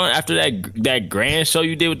going on after that grand show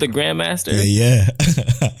you did with the Grandmaster? Yeah.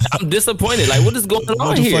 I'm disappointed. Like, what is going on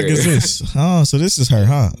What the here? fuck is this? Oh, so this is her,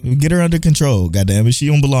 huh? Get her under control. Goddamn it. She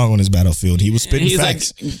don't belong on this battlefield. He was spitting He's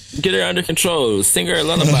facts. like, get her under control, sing her a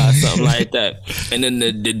lullaby, something like that. And then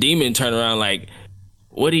the demon turned around like,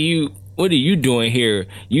 what are you doing here?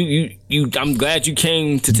 You I'm glad you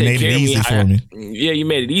came to take care of me. For me. Yeah, you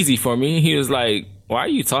made it easy for me. He was like, why are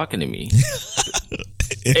you talking to me?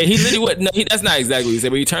 And he literally that's not exactly what he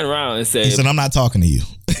said, but he turned around and said, He said, I'm not talking to you.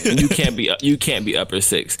 you can't be upper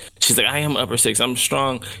six. She's like, I am upper six. I'm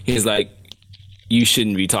strong. He's like, you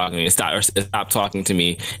shouldn't be talking to me. Stop talking to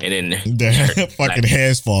me. And then Their fucking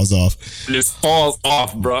heads falls off. This falls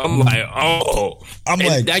off, bro. I'm like, oh. I'm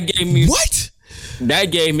like, that gave me what?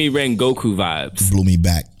 That gave me Rengoku vibes. Blew me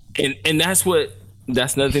back. And that's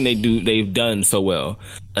another thing they've done so well.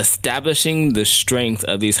 Establishing the strength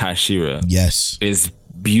of these Hashira. Yes. Is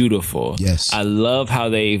beautiful. Yes. I love how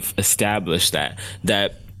they've established that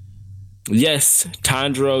yes,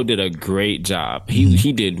 Tanjiro did a great job.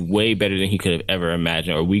 He did way better than he could have ever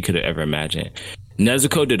imagined, or we could have ever imagined.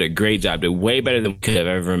 Nezuko did a great job, did way better than we could have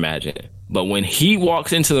ever imagined. But when he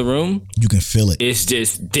walks into the room, you can feel it. It's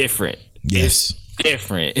just different. Yes. It's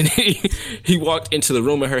different. And he walked into the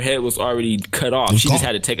room and her head was already cut off. She just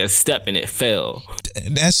had to take a step and it fell.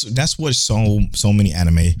 That's what so many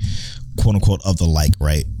anime, quote unquote, of the like,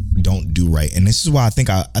 right, don't do right. And this is why I think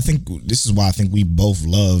we both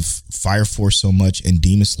love Fire Force so much and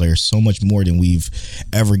Demon Slayer so much more than we've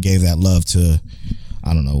ever gave that love to.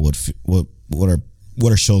 I don't know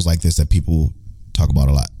what are shows like this that people talk about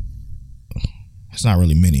a lot. It's not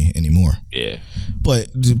really many anymore. Yeah. But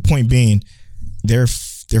the point being, their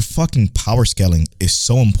fucking power scaling is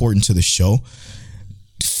so important to the show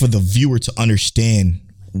for the viewer to understand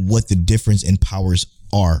what the difference in powers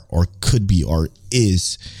are or could be or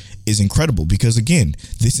is incredible. Because again,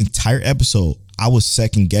 this entire episode, I was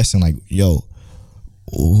second guessing like, yo,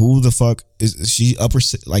 who the fuck is she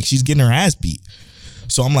like she's getting her ass beat.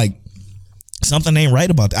 So I'm like, something ain't right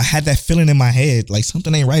about that. I had that feeling in my head, like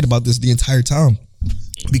something ain't right about this the entire time.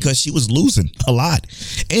 Because she was losing a lot.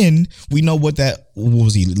 And we know what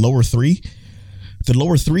was he, lower three? The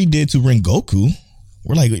lower three did to Rengoku.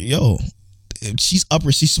 We're like, yo, she's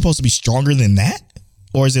supposed to be stronger than that?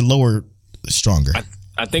 Or is it lower stronger?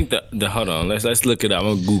 I think the hold on, let's look it up.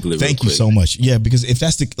 I'm gonna Google it. Thank you so much. Yeah, because if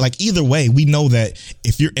that's either way, we know that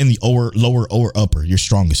if you're in the lower or upper, you're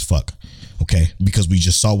strong as fuck. Okay, because we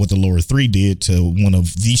just saw what the lower three did to one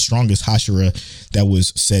of the strongest Hashira that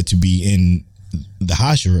was said to be in the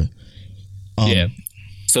Hashira. Yeah.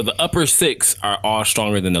 So the upper six are all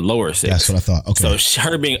stronger than the lower six. That's what I thought. Okay. So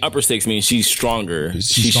her being upper six means she's stronger.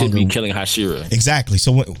 She should be killing Hashira. Exactly.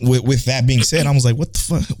 So with that being said, I was like, what the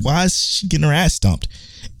fuck? Why is she getting her ass stomped?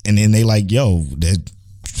 And then they like, yo,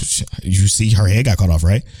 you see her head got cut off,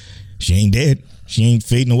 right? She ain't dead. She ain't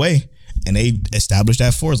fading away. And they established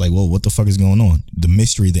that for us. Like, well, what the fuck is going on? The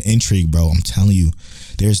mystery, the intrigue, bro. I'm telling you,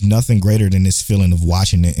 there's nothing greater than this feeling of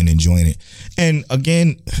watching it and enjoying it. And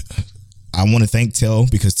again, I want to thank Tell,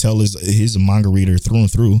 because Tell he's a manga reader through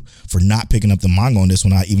and through, for not picking up the manga on this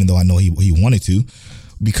one, even though I know he wanted to,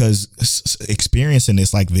 because experiencing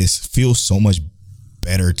this like this feels so much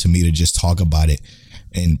better to me to just talk about it.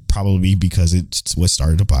 And probably because it's what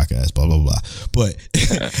started the podcast, blah, blah, blah. But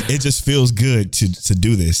it just feels good to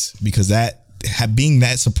do this, because being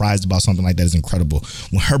that surprised about something like that is incredible.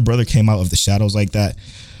 When her brother came out of the shadows like that,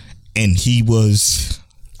 and he was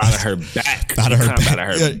out of her back,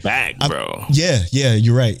 back, bro. Yeah,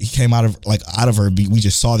 you're right. He came out of her. We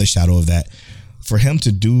just saw the shadow of that. For him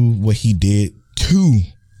to do what he did to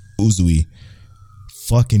Uzui,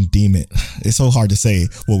 fucking demon. It's so hard to say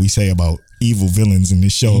what we say about evil villains in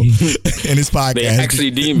this show in this podcast. They're actually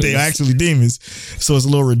demons. They're actually demons. So it's a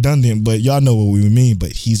little redundant, but y'all know what we mean.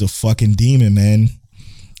 But he's a fucking demon, man.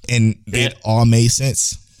 And it all made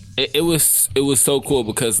sense. It was so cool,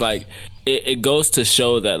 because like it goes to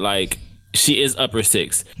show that like she is upper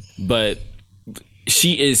six, but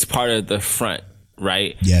she is part of the front,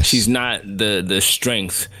 right? Yes. She's not the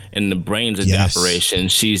strength and the brains of the operation.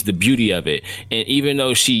 She's the beauty of it. And even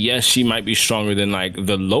though she might be stronger than like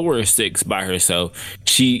the lower six by herself,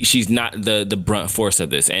 she's not the brunt force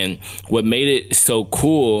of this. And what made it so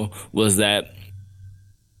cool was that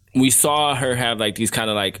we saw her have like these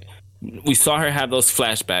kind of like, we saw her have those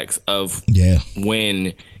flashbacks of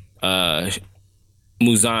when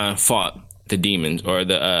Muzan fought the demons, or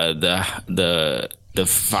the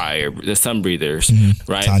fire, the sun breathers,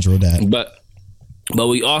 right? Tanjiro dad. But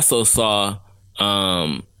we also saw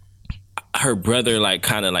her brother like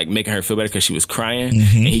kind of like making her feel better because she was crying,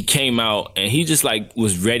 and he came out and he just like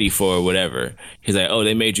was ready for whatever. He's like, oh,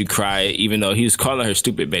 they made you cry, even though he was calling her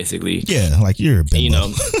stupid basically. Yeah, like you're a bimbo. You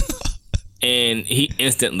know, and he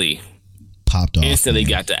instantly popped off. Instantly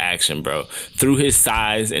got the action, bro. Through his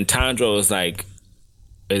size, and Tanjiro was like,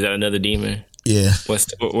 is that another demon? Yeah.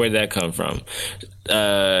 Where'd that come from?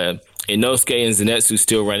 Inosuke and Zenitsu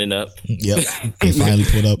still running up. Yep. They finally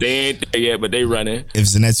put up. They ain't there yet, but they running. If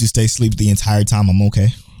Zenitsu stays asleep the entire time, I'm okay.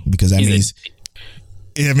 Because that means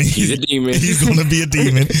he's a demon. He's gonna be a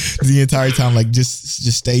demon the entire time. Like just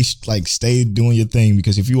stay doing your thing.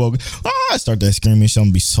 Because if you start that screaming, I'm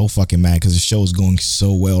gonna be so fucking mad because the show is going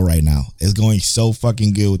so well right now. It's going so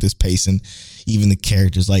fucking good with this pacing. Even the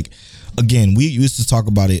characters, like, again, we used to talk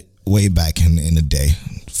about it way back in the day,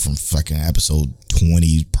 from fucking episode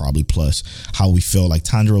 20 probably plus, how we felt like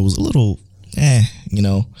Tanjiro was a little you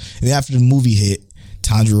know. And then after the movie hit,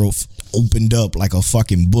 Tanjiro opened up like a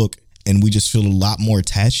fucking book, and we just feel a lot more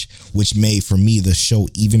attached, which made for me the show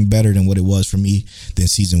even better than what it was for me than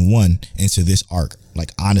season 1 into this arc.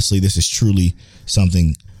 Like, honestly, this is truly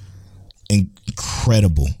something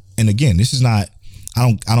incredible. And again, this is not,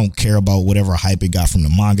 I don't care about whatever hype it got from the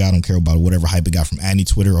manga. I don't care about whatever hype it got from Annie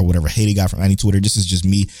Twitter or whatever hate it got from Annie Twitter. This is just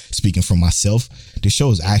me speaking for myself. This show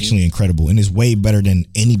is actually incredible and is way better than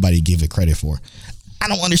anybody give it credit for. I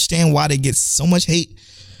don't understand why they get so much hate,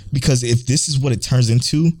 because if this is what it turns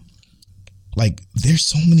into, like, there's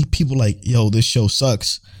so many people like, yo, this show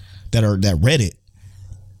sucks that read it.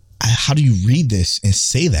 How do you read this and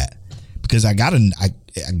say that? Because I got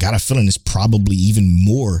a feeling it's probably even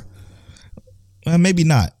more. Maybe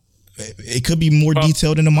not. It could be more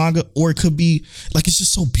detailed in the manga, or it could be like, it's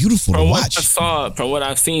just so beautiful to watch. From what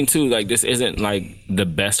I've seen too, like, this isn't like the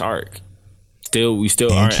best arc. We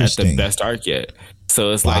still aren't at the best arc yet.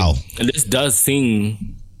 So it's like, and this does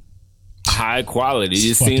seem high quality.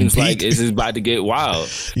 It seems like this is about to get wild.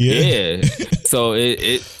 Yeah. So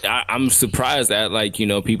I'm surprised at, like, you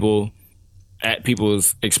know, people's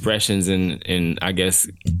expressions and I guess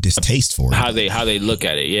distaste for it. How they look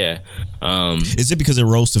at it. Yeah. Is it because it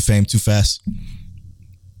rose to fame too fast?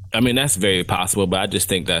 I mean, that's very possible, but I just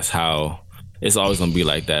think that's how it's always gonna be,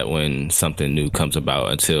 like that when something new comes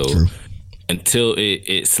about, until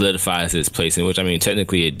it solidifies its place, in which, I mean,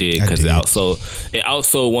 technically it did, because it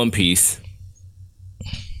outsold One Piece.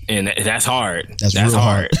 And that's hard. That's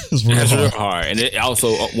hard. That's real hard. And it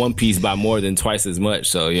also One Piece by more than twice as much.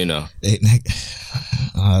 So, you know,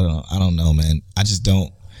 I don't know, man. I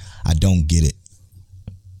don't get it.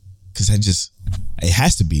 Because it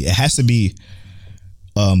has to be,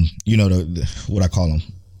 you know, what I call them,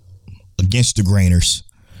 against the grainers.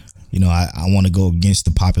 You know, I want to go against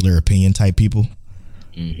the popular opinion type people.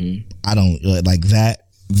 Mm-hmm. I don't like that.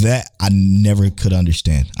 That I never could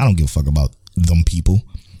understand. I don't give a fuck about them people.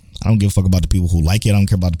 I don't give a fuck about the people who like it. I don't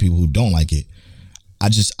care about the people who don't like it.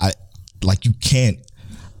 You can't.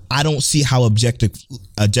 I don't see how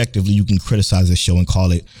objectively you can criticize this show and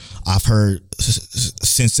call it. I've heard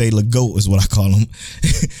Sensei Legoat is what I call him.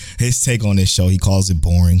 His take on this show, he calls it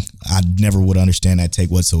boring. I never would understand that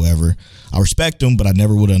take whatsoever. I respect him, but I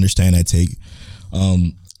never would understand that take.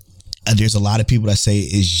 There's a lot of people that say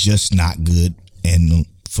it's just not good, and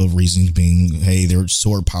for reasons being, hey, their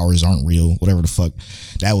sword powers aren't real, whatever the fuck.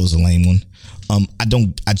 That was a lame one. I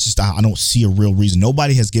don't see a real reason.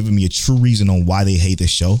 Nobody has given me a true reason on why they hate this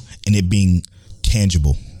show, and it being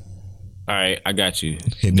tangible. All right, I got you.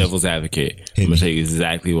 Devil's advocate. I'm gonna tell you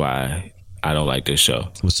exactly why I don't like this show.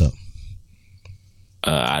 What's up?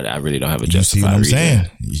 I really don't have a justified reason. You see what I'm saying?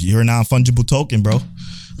 You're a non-fungible token, bro.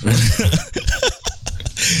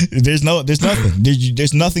 There's nothing.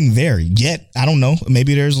 There's nothing there yet. I don't know.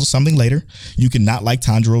 Maybe there's something later. You can not like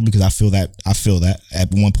Tanjiro because I feel that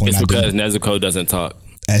at one point. It's because Nezuko doesn't talk.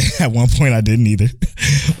 At one point I didn't either.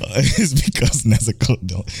 It's because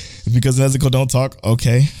Nezuko don't talk.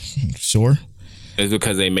 Okay, sure. It's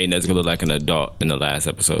because they made Nezuko look like an adult in the last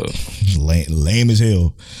episode. Lame as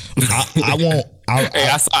hell.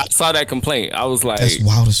 I saw that complaint. I was like, that's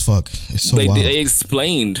wild as fuck. It's so wild. They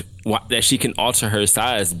explained that she can alter her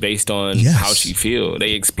size based on how she feels.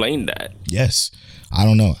 They explained that. Yes. I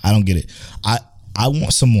don't know. I don't get it. I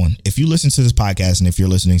want someone, if you listen to this podcast, and if you're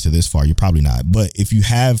listening to this far, you're probably not, but if you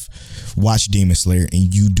have watched Demon Slayer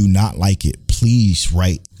and you do not like it, please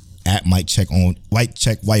write at Mike Check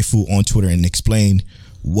Waifu on Twitter and explain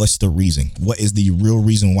what's the reason. What is the real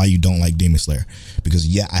reason why you don't like Demon Slayer? Because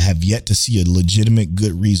I have yet to see a legitimate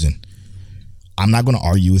good reason. I'm not going to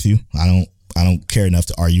argue with you. I don't care enough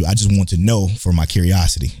to argue. I just want to know for my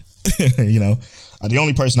curiosity. You know, the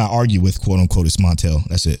only person I argue with, quote unquote, is Montel.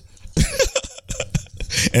 That's it.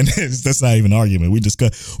 And that's not even an argument. We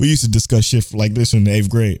used to discuss shit like this in the 8th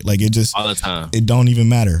grade. Like it just all the time. It don't even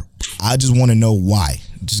matter. I just want to know why.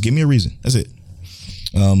 Just give me a reason. That's it.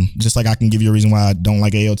 Just like I can give you a reason why I don't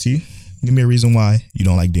like ALT. Give me a reason why you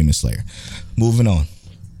don't like Demon Slayer. Moving on.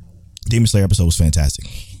 Demon Slayer episode was fantastic.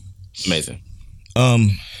 Amazing.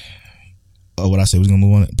 What I say was gonna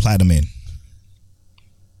move on. Platinum in.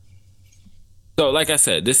 So, like I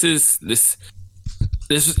said, this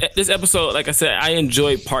episode. Like I said, I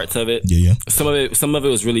enjoyed parts of it. Yeah. Some of it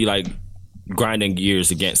was really like grinding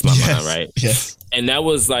gears against my mind, right? Yes. And that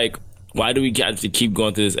was like, why do we got to keep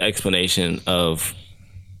going through this explanation of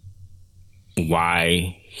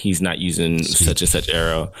why he's not using such and such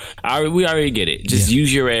arrow? We already get it. Just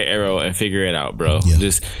use your red arrow and figure it out, bro. Yeah.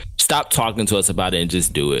 Just stop talking to us about it and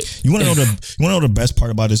just do it. You want to know the best part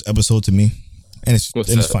about this episode to me? And it's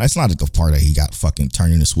fine. It's not the part that he got fucking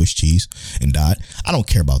turned into Swiss cheese and died. I don't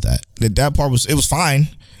care about that. That part was fine.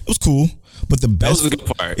 It was cool. But the best, that was a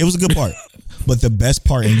good part. It was a good part. But the best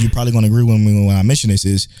part, and you're probably going to agree with me when I mention this,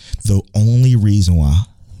 is the only reason why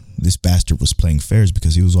this bastard was playing fair is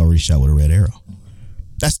because he was already shot with a red arrow.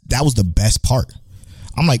 That was the best part.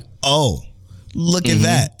 I'm like, oh, look at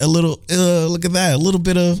that. Look at that. A little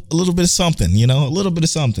bit of something, you know, a little bit of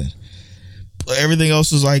something. But everything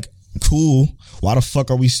else is like cool. Why the fuck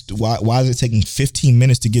are we? Why is it taking 15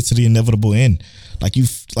 minutes to get to the inevitable end? Like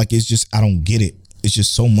it's just, I don't get it. It's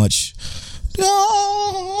just so much.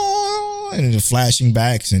 And the flashing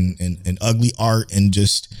backs and ugly art and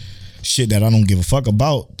just shit that I don't give a fuck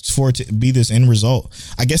about for it to be this end result.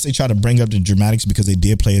 I guess they try to bring up the dramatics because they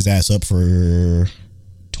did play his ass up for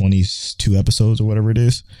 22 episodes or whatever it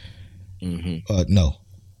is. No,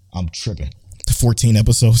 I'm tripping. 14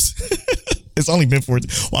 episodes. It's only been 14.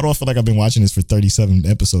 Why do I feel like I've been watching this for 37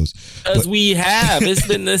 episodes? Because we have. It's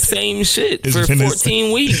been the same shit for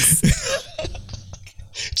 14 weeks.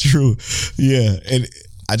 True. Yeah. And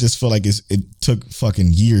I just feel like it took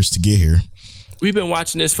fucking years to get here. We've been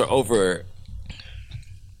watching this for over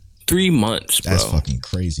 3 months, bro. That's fucking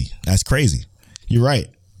crazy. That's crazy. You're right.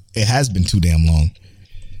 It has been too damn long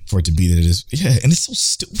for it to be that it is. Yeah, and it's so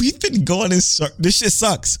stupid. We've been going this shit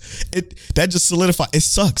sucks. That just solidified. It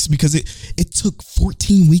sucks because it took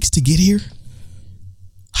 14 weeks to get here.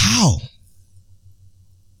 How?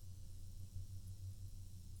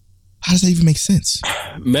 How does that even make sense?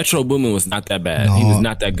 Metro Boomin was not that bad. No. He was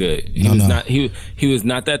not that good. He was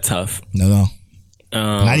not that tough. No.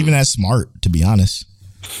 Not even that smart, to be honest.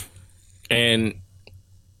 And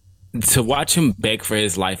to watch him beg for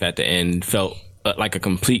his life at the end felt like a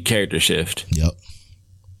complete character shift. Yep.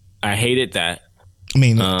 I hated that. I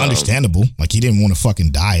mean, understandable. Like, he didn't want to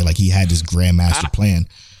fucking die. Like, he had this grandmaster plan.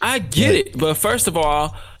 I get it. But first of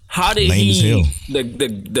all, how did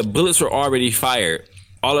the bullets were already fired.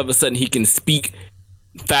 All of a sudden, he can speak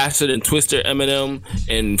faster than Twister, Eminem,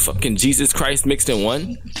 and fucking Jesus Christ mixed in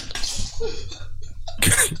one.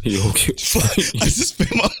 You okay? I just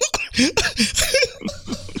spit my...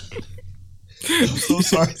 I'm so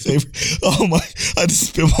sorry, Saber. Oh my! I just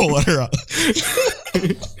spit my water out.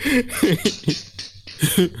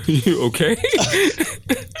 You okay?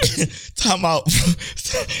 Time out.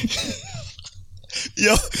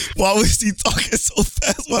 Yo, why was he talking so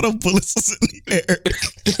fast while the bullets was in the air?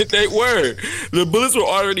 They were. The bullets were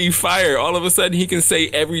already fired. All of a sudden, he can say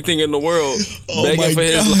everything in the world, begging for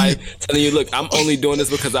his life, telling you, look, I'm only doing this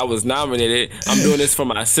because I was nominated. I'm doing this for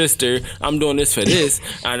my sister. I'm doing this for this,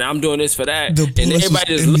 and I'm doing this for that. And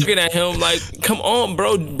everybody is looking at him like, come on,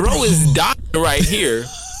 bro. Bro is dying right here.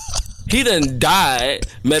 He done died,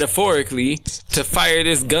 metaphorically, to fire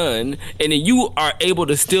this gun, and then you are able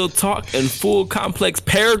to still talk in full complex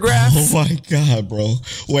paragraphs? Oh my God, bro.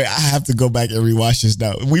 Wait, I have to go back and rewatch this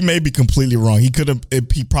now. We may be completely wrong. He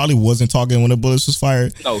probably wasn't talking when the bullets was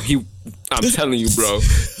fired. No, I'm telling you, bro.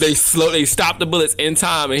 They stopped the bullets in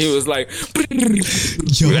time, and he was like,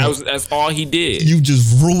 yo, that's all he did. You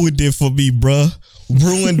just ruined it for me, bro.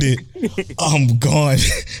 Ruined it. I'm gone.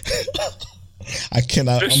 I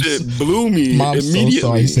cannot. That shit blew me immediately. So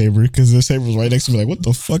sorry, Saber, because the Saber was right next to me. Like, what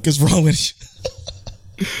the fuck is wrong with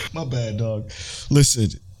you? My bad, dog. Listen,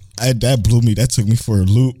 that blew me. That took me for a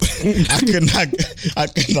loop. I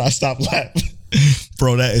could not stop laughing,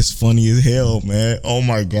 bro. That is funny as hell, man. Oh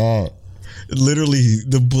my God. Literally,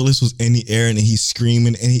 the bullets was in the air and he's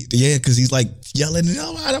screaming and because he's like yelling, Red,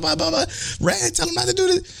 tell him not to do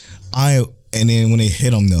this. And then when they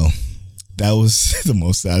hit him though. That was the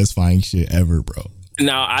most satisfying shit ever, bro.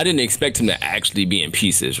 Now, I didn't expect him to actually be in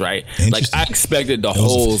pieces, right? Like, I expected the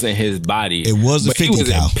holes in his body. It was a 50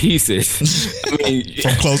 cal. He was in pieces. I mean,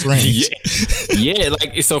 from close range. Yeah,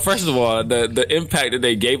 like, so first of all, the impact that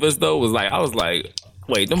they gave us, though, was like, I was like,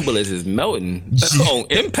 wait, them bullets is melting on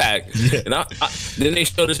impact. And then they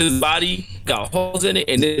showed us his body got holes in it,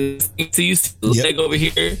 and then you see the leg over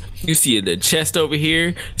here, you see the chest over here,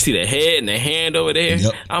 you see the head and the hand over there.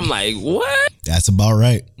 I'm like, what? That's about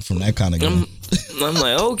right from that kind of gun. I'm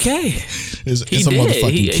like, okay, it's a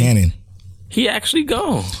motherfucking cannon. He actually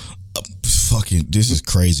gone. Fucking, this is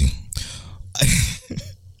crazy.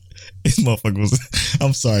 This motherfucker was.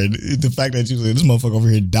 I'm sorry. The fact that you said this motherfucker over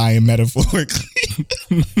here dying metaphorically.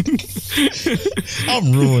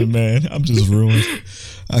 I'm ruined, man. I'm just ruined.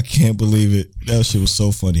 I can't believe it. That shit was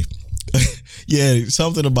so funny. Yeah,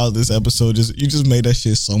 something about this episode you just made that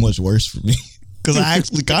shit so much worse for me. Because I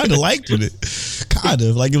actually kind of liked it. Kind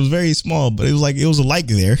of. Like, it was very small, but it was a like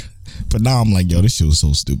there. But now I'm like, yo, this shit was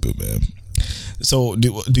so stupid, man. So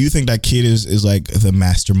do you think that kid is like the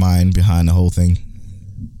mastermind behind the whole thing?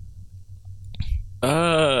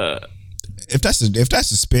 If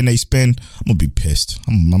that's a spin they spin, I'm gonna be pissed.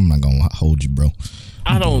 I'm not gonna hold you, bro.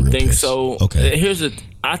 I don't think pissed. So. Okay.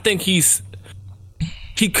 I think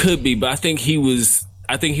he could be, but I think he was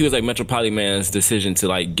like Metropolitan Man's decision to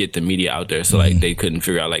like get the media out there, so like they couldn't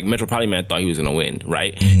figure out. Like Metropolitan Man thought he was gonna win,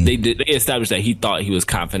 right? They established that he thought he was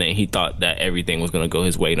confident. He thought that everything was gonna go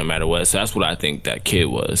his way no matter what. So that's what I think that kid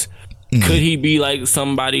was. Could he be like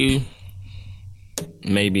somebody?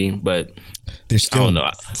 Maybe, but there's still, I don't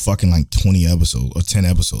know, fucking like 20 episodes or 10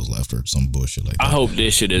 episodes left or some bullshit like that. I hope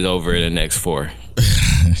this shit is over in the next 4.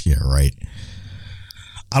 Yeah, right.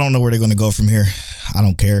 I don't know where they're gonna go from here. I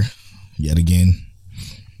don't care. Yet again.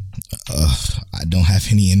 I don't have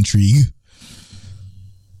any intrigue.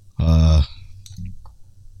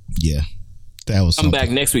 Yeah, that was. I'm back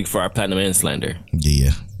next week for our Platinum and Slender.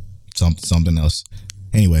 Yeah. Something else.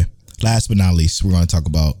 Anyway, last but not least, we're going to talk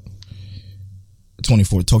about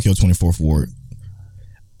Tokyo 24th Ward.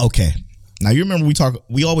 Okay, now you remember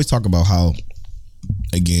we always talk about how,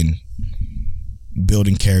 again,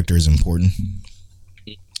 building character is important.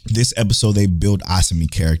 This episode, they build Asami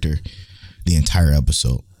character the entire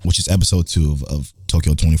episode, which is episode 2 of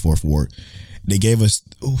Tokyo 24th Ward. They gave us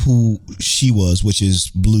who she was, which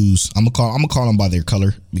is Blue's. I'm gonna call them by their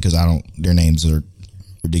color because their names are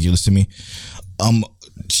ridiculous to me.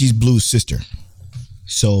 She's Blue's sister.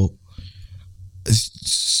 So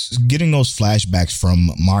getting those flashbacks from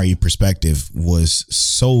Mari's perspective was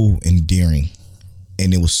so endearing,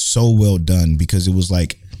 and it was so well done because it was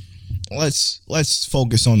like, let's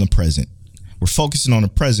focus on the present. We're focusing on the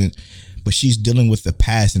present, but she's dealing with the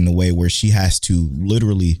past in a way where she has to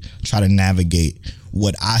literally try to navigate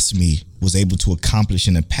what Asami was able to accomplish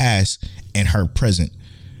in the past and her present.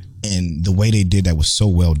 And the way they did that was so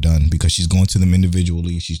well done because she's going to them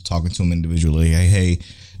individually. She's talking to them individually. Hey,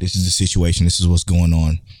 this is the situation. This is what's going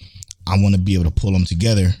on. I want to be able to pull them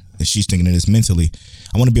together. And she's thinking of this mentally.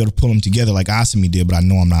 I want to be able to pull them together like Asami did, but I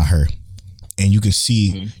know I'm not her. And you can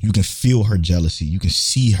see, you can feel her jealousy. You can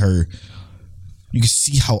see her. You can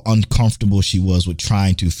see how uncomfortable she was with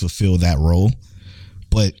trying to fulfill that role.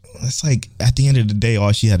 But it's like, at the end of the day,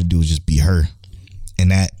 all she had to do was just be her.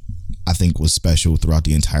 And that, I think, was special throughout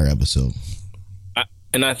the entire episode.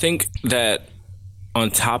 And I think that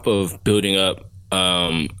on top of building up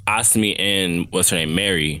Asami and what's her name,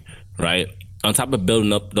 Mary, right? On top of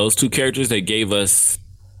building up those two characters, they gave us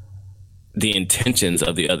the intentions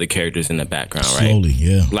of the other characters in the background, right? Slowly,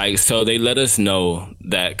 yeah. Like, so they let us know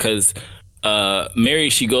that because Mary,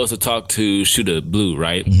 she goes to talk to Shuda Blue,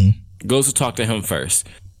 right? Goes to talk to him first.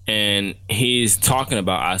 And he's talking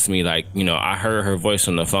about Asami like, you know, I heard her voice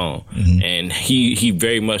on the phone. And he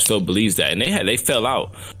very much so believes that. And they fell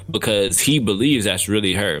out because he believes that's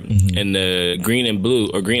really her. And the green and blue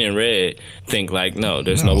or green and red think like, no,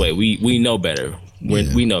 there's no way. We know better.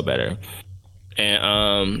 We know better.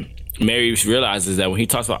 And Mary realizes that when he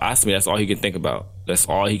talks about Asami, that's all he can think about. That's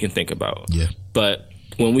all he can think about. Yeah. But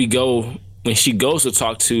when she goes to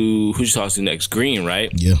talk to who she talks to next, Green,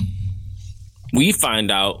 right? Yeah. We find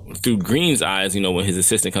out through Green's eyes, you know, when his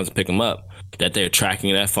assistant comes to pick him up, that they're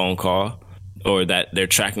tracking that phone call or that they're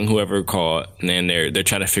tracking whoever called, and then they're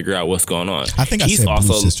trying to figure out what's going on. I think I said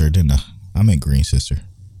Blue sister, didn't I? I meant Green sister.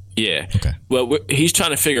 Yeah. Okay. Well, he's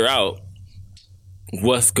trying to figure out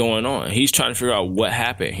what's going on. He's trying to figure out what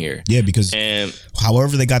happened here. Yeah, because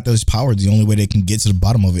however they got those powers, the only way they can get to the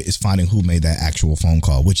bottom of it is finding who made that actual phone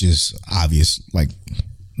call, which is obvious, like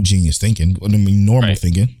genius thinking. I mean, normal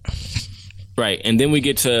thinking. Right. And then we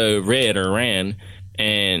get to Red or Ran,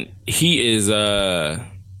 and he is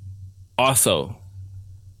also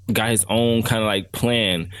got his own kind of like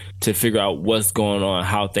plan to figure out what's going on,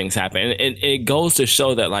 how things happen. And it goes to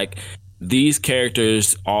show that like these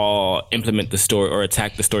characters all implement the story or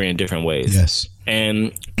attack the story in different ways. Yes.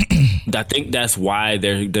 And I think that's why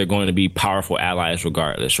they're going to be powerful allies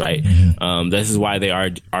regardless, right? This is why they are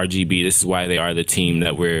RGB. This is why they are the team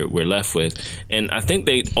that we're left with. And I think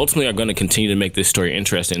they ultimately are going to continue to make this story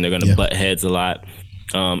interesting. They're going to butt heads a lot.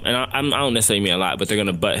 And I don't necessarily mean a lot, but they're going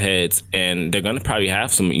to butt heads, and they're going to probably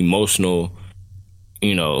have some emotional,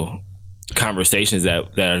 conversations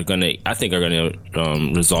that are going to, I think, are going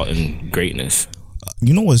to result in greatness.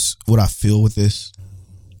 You know what I feel with this?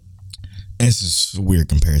 And this is a weird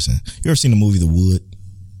comparison. You ever seen the movie The Wood?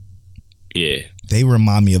 Yeah. They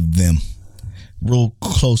remind me of them. Real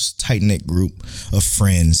close, tight-knit group of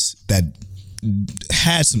friends that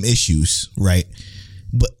had some issues, right?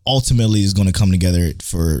 But ultimately is going to come together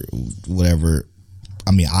for whatever.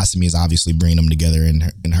 I mean, Asami is obviously bringing them together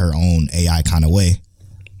in her own AI kind of way,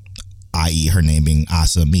 i.e. her name being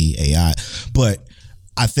Asami AI. But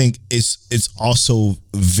I think it's also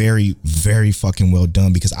very, very fucking well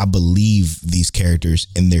done, because I believe these characters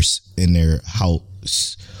and their how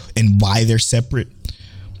and why they're separate,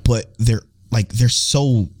 but they're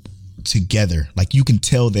so together. Like, you can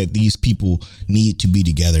tell that these people need to be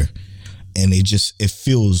together, and it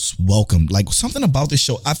feels welcome. Like, something about this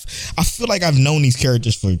show, I feel like I've known these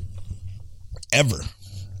characters for ever,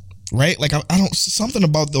 right? Like, I don't, something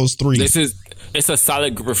about those three. It's a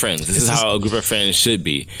solid group of friends. This is how a group of friends should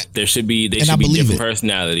be. They should be different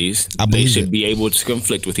personalities. They should be able to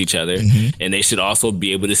conflict with each other, and they should also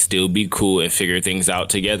be able to still be cool and figure things out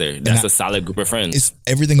together. That's a solid group of friends. It's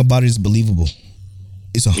everything about it is believable.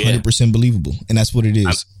 It's 100% believable, and that's what it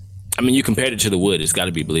is. I mean, you compared it to The Wood. It's got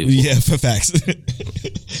to be believable. Yeah, for facts.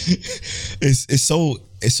 It's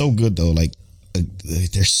so good though. Like,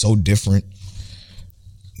 they're so different.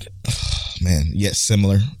 Man, yet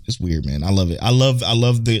similar. It's weird, man. I love it. I love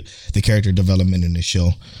the character development in the show.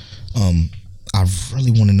 I really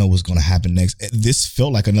want to know what's going to happen next. This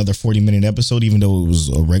felt like another 40-minute episode, even though it was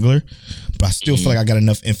a regular. But I still feel like I got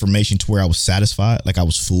enough information to where I was satisfied, like I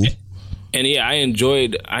was full. And yeah, I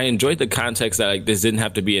enjoyed the context that, like, this didn't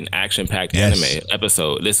have to be an action-packed anime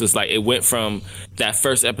episode. This was like, it went from that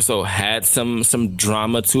first episode had some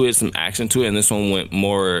drama to it, some action to it, and this one went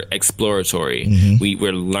more exploratory.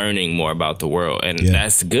 We're learning more about the world, and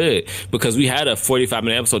that's good, because we had a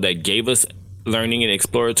 45-minute episode that gave us learning and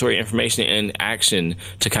exploratory information and action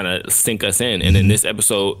to kind of sink us in, and then this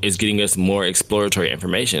episode is getting us more exploratory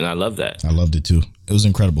information. I love that. I loved it too. It was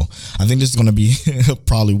incredible. I think this is going to be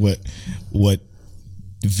probably what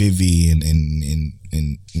Vivi in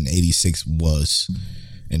 86 was,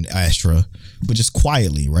 and Astra, but just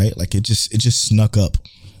quietly, right? Like, it just snuck up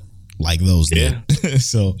like those did.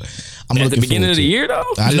 So I'm at the beginning of the year though.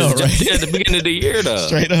 I know, right? At the beginning of the year though.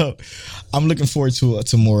 Straight up. I'm looking forward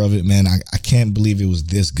to more of it, man. I can't believe it was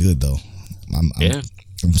this good though.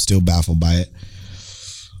 I'm still baffled by it.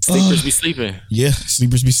 Sleepers be sleeping. Yeah,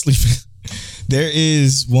 sleepers be sleeping. There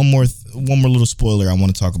is one more little spoiler I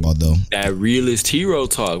want to talk about though. That Realist Hero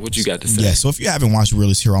talk. What you got to say? Yeah, so if you haven't watched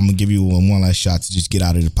Realist Hero, I'm gonna give you one last shot to just get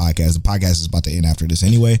out of the podcast. The podcast is about to end after this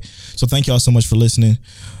anyway. So thank y'all so much for listening.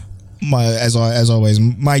 As always,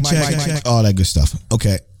 mic check, all that good stuff.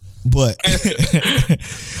 Okay. But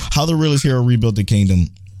how the Realist Hero rebuilt the kingdom.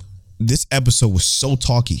 This episode was so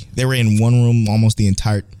talky. They were in one room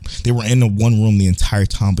they were in the one room the entire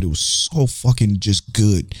time, but it was so fucking just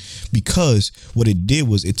good, because what it did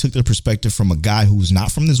was it took the perspective from a guy who's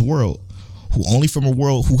not from this world, who only from a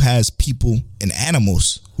world who has people and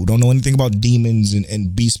animals, who don't know anything about demons and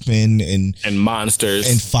beastmen and monsters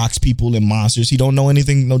and fox people and monsters. He don't know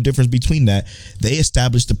anything, no difference between that. They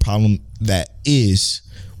established the problem that is,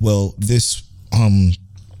 well, this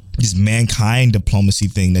mankind diplomacy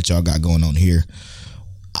thing that y'all got going on here.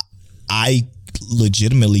 I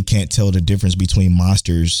legitimately can't tell the difference between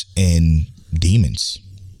monsters and demons.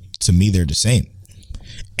 To me, they're the same.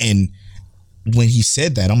 And when he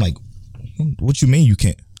said that, I'm like, what you mean you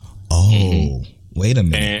can't? Oh, wait a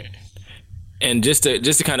minute. And just to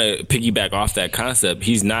kind of piggyback off that concept,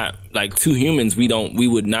 he's not like, two humans. We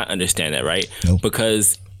would not understand that, right? Nope.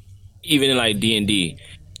 Because even in like D&D,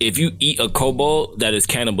 if you eat a kobold, that is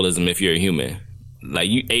cannibalism. If you're a human, like,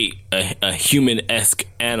 you ate a human-esque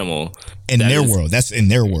animal in their world. That's in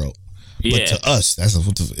their world. Yeah. But to us,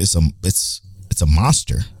 it's a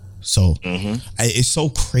monster. So it's so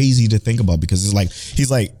crazy to think about, because it's like, he's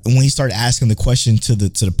like, when he started asking the question to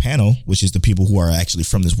the panel, which is the people who are actually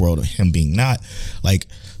from this world, or him being not, like,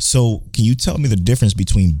 so can you tell me the difference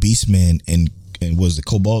between Beastman and was the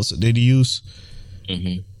kobolds that they use?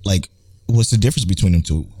 Like, what's the difference between them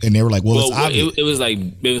two? And they were like, well it's obvious. It was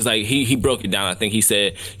like he broke it down. I think he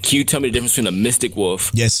said, can you tell me the difference between a mystic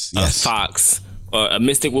wolf, yes, a fox, a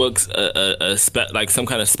mystic wolf, like some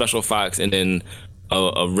kind of special fox, and then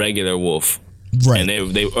a regular wolf. Right. And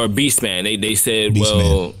they or Beastman. They said, Beast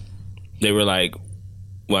well, Man. they were like,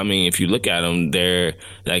 well, I mean, if you look at them, they're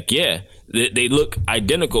like, yeah, they look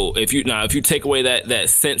identical. If you take away that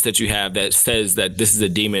sense that you have that says that this is a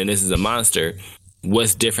demon and this is a monster,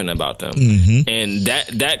 what's different about them? Mm-hmm. And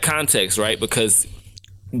that context, right? Because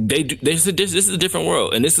this is a different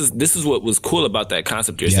world, and this is what was cool about that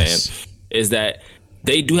concept you're saying, is that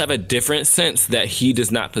they do have a different sense that he does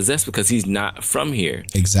not possess because he's not from here.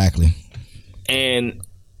 Exactly. And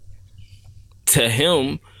to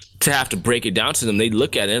him, to have to break it down to them, they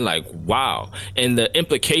look at it and like, wow. And the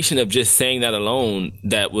implication of just saying that alone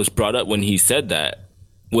that was brought up when he said that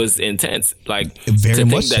was intense. Like, very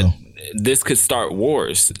much that so. This could start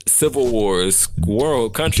wars, civil wars,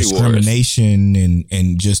 country wars, discrimination,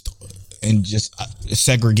 and just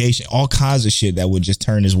segregation, all kinds of shit that would just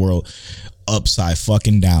turn this world upside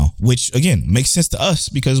fucking down. Which again makes sense to us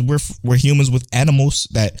because we're humans with animals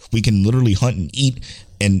that we can literally hunt and eat,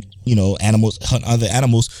 and animals hunt other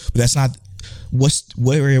animals. But that's not where's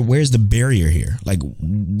the barrier here? Like,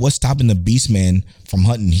 what's stopping the Beastman from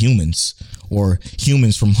hunting humans or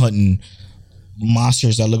humans from hunting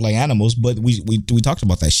monsters that look like animals? But we talked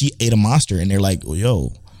about that. She ate a monster, and they're like, well,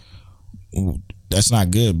 yo, that's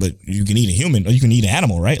not good. But you can eat a human, or you can eat an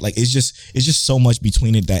animal, right? Like, it's just so much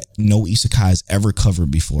between it that no isekai has ever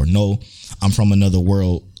covered before. No, I'm from another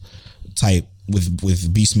world type with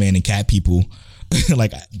Beastman and cat people.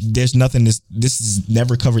 Like, there's nothing. This has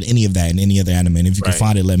never covered any of that in any other anime. And if you can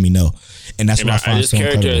find it, let me know. And that's what I find this so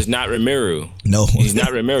character incredible. is not Rimuru. No, he's not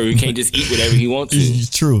Rimuru. You can't just eat whatever he wants to. It's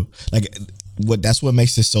true. Like, that's what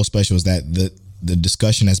makes this so special is that the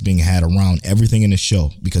discussion that's being had around everything in the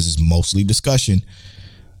show, because it's mostly discussion,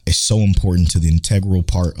 is so important to the integral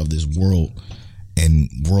part of this world and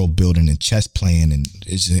world building and chess playing, and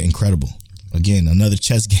it's just incredible. Again, another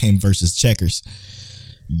chess game versus checkers.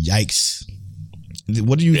 Yikes!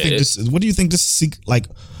 What do you think? What do you think this like?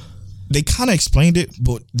 They kind of explained it,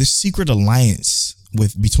 but the secret alliance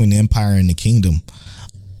between the Empire and the Kingdom.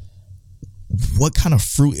 What kind of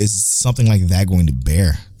fruit is something like that going to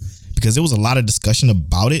bear? Because there was a lot of discussion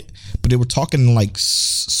about it, but they were talking like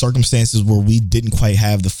circumstances where we didn't quite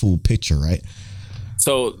have the full picture, right?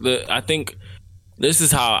 So I think this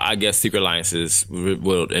is how I guess secret alliances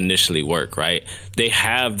will initially work, right? They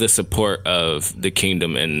have the support of the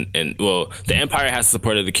kingdom, and well, the Empire has the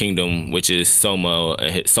support of the kingdom, which is Soma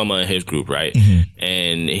and his group, right? Mm-hmm.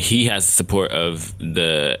 And he has the support of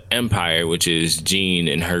the Empire, which is Jean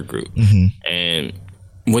and her group. Mm-hmm. And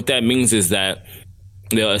what that means is that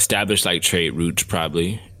they'll establish like trade routes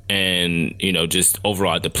probably, and just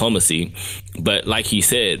overall diplomacy. But like he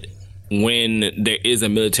said, when there is a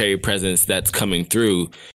military presence that's coming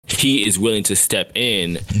through, he is willing to step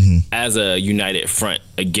in as a united front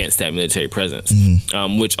against that military presence,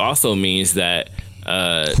 which also means that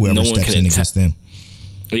whoever no one steps can in against them.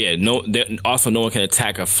 Yeah, no one can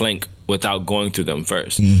attack a flank without going through them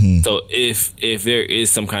first. So if there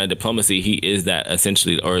is some kind of diplomacy, he is that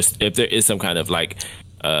essentially, or if there is some kind of like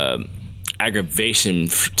aggravation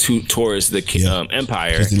towards the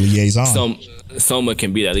Empire, the liaison. Soma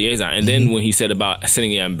can be that liaison. And then when he said about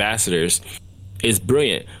sending ambassadors, it's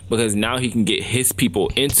brilliant because now he can get his people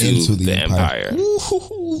into the Empire.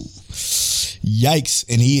 Yikes!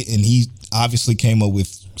 And he obviously came up with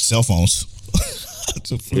cell phones.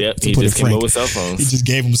 He just came up with cell phones. He just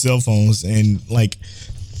gave them cell phones, and like,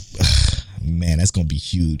 man, that's gonna be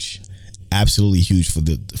huge. Absolutely huge for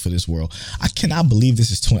this world. I cannot believe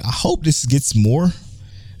this is 20. I hope this gets more.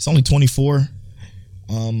 It's only 24.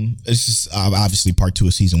 It's just obviously part 2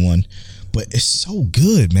 of season 1, but it's so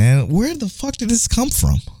good, man. Where the fuck did this come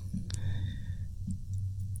from?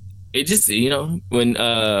 It just,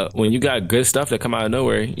 when you got good stuff that come out of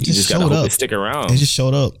nowhere, you just gotta hope it stick around. It just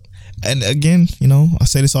showed up. And again, I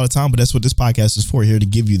say this all the time, but that's what this podcast is for, here to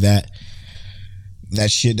give you that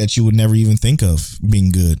shit that you would never even think of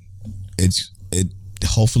being good.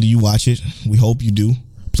 Hopefully you watch it. We hope you do.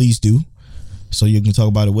 Please do. So you can talk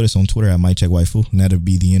about it with us on Twitter at MikeCheckWaifu. And that'll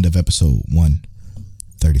be the end of episode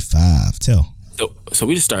 135. Tell. So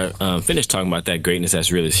we just finished talking about that greatness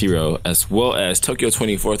as realist hero, as well as Tokyo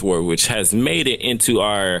 24th War, which has made it into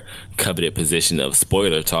our coveted position of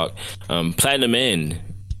spoiler talk. Platinum End,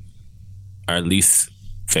 our least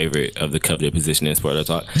favorite of the coveted position in spoiler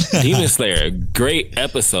talk. Demon Slayer, great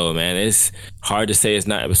episode, man. It's hard to say it's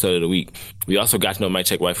not episode of the week. We also got to know Mike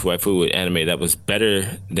Check Waifu with anime that was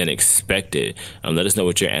better than expected. Let us know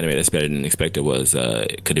what your anime that's better than expected was.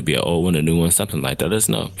 Could it be an old one, a new one, something like that? Let us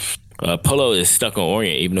know. Polo is stuck on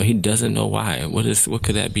Orient, even though he doesn't know why. What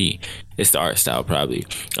could that be? It's the art style, probably.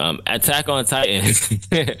 Attack on Titan.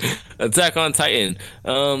 Attack on Titan.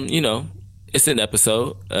 You know, it's an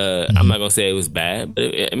episode. I'm not gonna say it was bad, but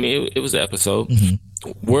it was an episode.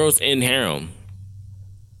 World's End Harem.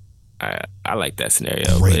 I like that scenario.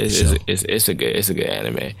 It's a good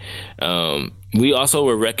anime. We also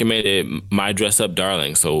were recommended My Dress Up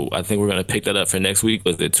Darling, so I think we're gonna pick that up for next week.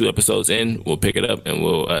 With the 2 episodes in, we'll pick it up and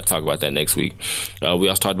we'll talk about that next week. We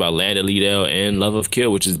also talked about Land of Liedel and Love of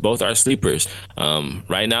Kill, which is both our sleepers.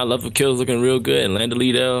 Right now, Love of Kill is looking real good, and Land of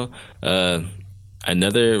Liedel,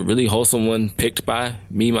 another really wholesome one picked by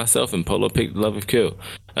me, myself, and Polo picked Love of Kill.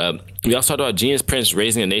 We also talked about Genius Prince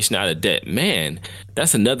raising a nation out of debt. Man,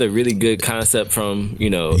 that's another really good concept from,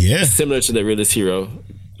 similar to the Realist Hero.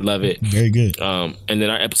 Love it. Very good. And then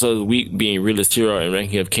our episode of the week being Realist Hero and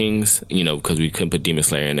Ranking of Kings, because we couldn't put Demon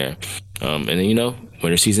Slayer in there. And then,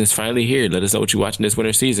 winter season's finally here. Let us know what you're watching this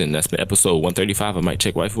winter season. That's been episode 135 of Mic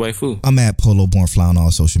Check Waifu. I'm at Polo Born Fly on all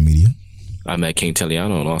social media. I'm at King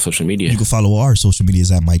Teliano on all social media. You can follow our social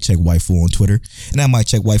medias at Mic Check Waifu on Twitter and at Mic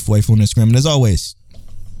Check Waifu on Instagram. And as always,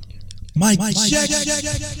 Mic Check.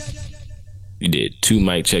 You did 2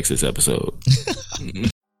 mic checks this episode.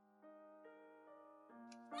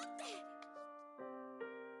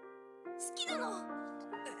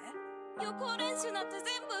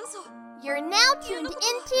 You're now tuned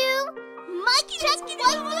into Mic Check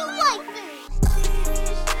Waifu